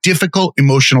midst of difficult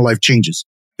emotional life changes.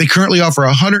 They currently offer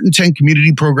 110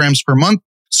 community programs per month,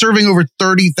 serving over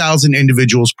 30,000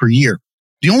 individuals per year.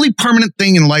 The only permanent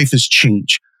thing in life is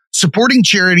change. Supporting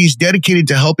charities dedicated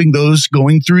to helping those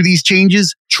going through these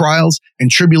changes, trials, and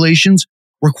tribulations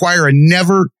require a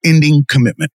never-ending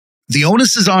commitment. The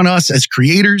onus is on us as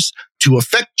creators to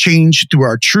affect change through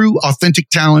our true, authentic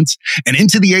talents, and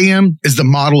Into the AM is the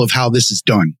model of how this is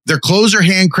done. Their clothes are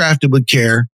handcrafted with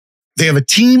care, They have a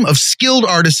team of skilled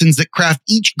artisans that craft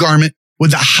each garment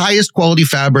with the highest quality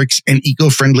fabrics and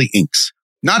eco-friendly inks.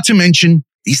 Not to mention,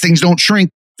 these things don't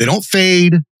shrink, they don't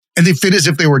fade, and they fit as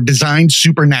if they were designed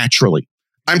supernaturally.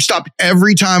 I'm stopped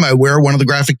every time I wear one of the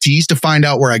graphic tees to find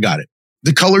out where I got it.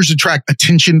 The colors attract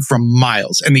attention from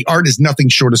miles, and the art is nothing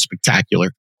short of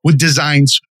spectacular, with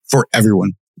designs for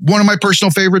everyone. One of my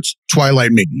personal favorites,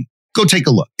 Twilight Maiden. Go take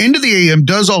a look. Into the AM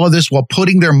does all of this while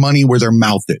putting their money where their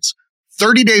mouth is.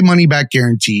 30-day money-back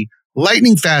guarantee,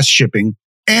 lightning fast shipping,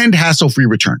 and hassle-free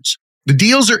returns. The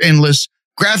deals are endless.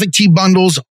 Graphic tee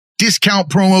bundles, discount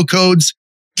promo codes.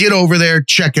 Get over there,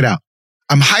 check it out.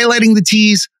 I'm highlighting the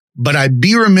tees, but I'd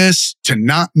be remiss to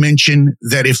not mention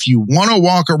that if you want to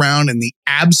walk around in the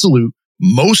absolute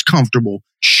most comfortable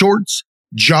shorts,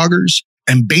 joggers,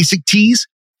 and basic tees,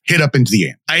 hit up Into the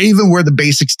AM. I even wear the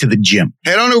basics to the gym.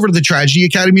 Head on over to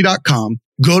thetragedyacademy.com,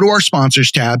 go to our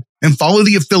sponsors tab, and follow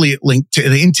the affiliate link to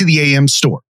the Into the AM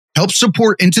store. Help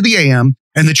support Into the AM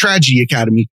and the Tragedy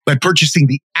Academy by purchasing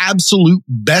the absolute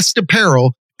best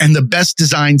apparel and the best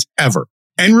designs ever.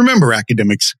 And remember,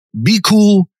 academics, be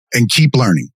cool and keep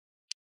learning.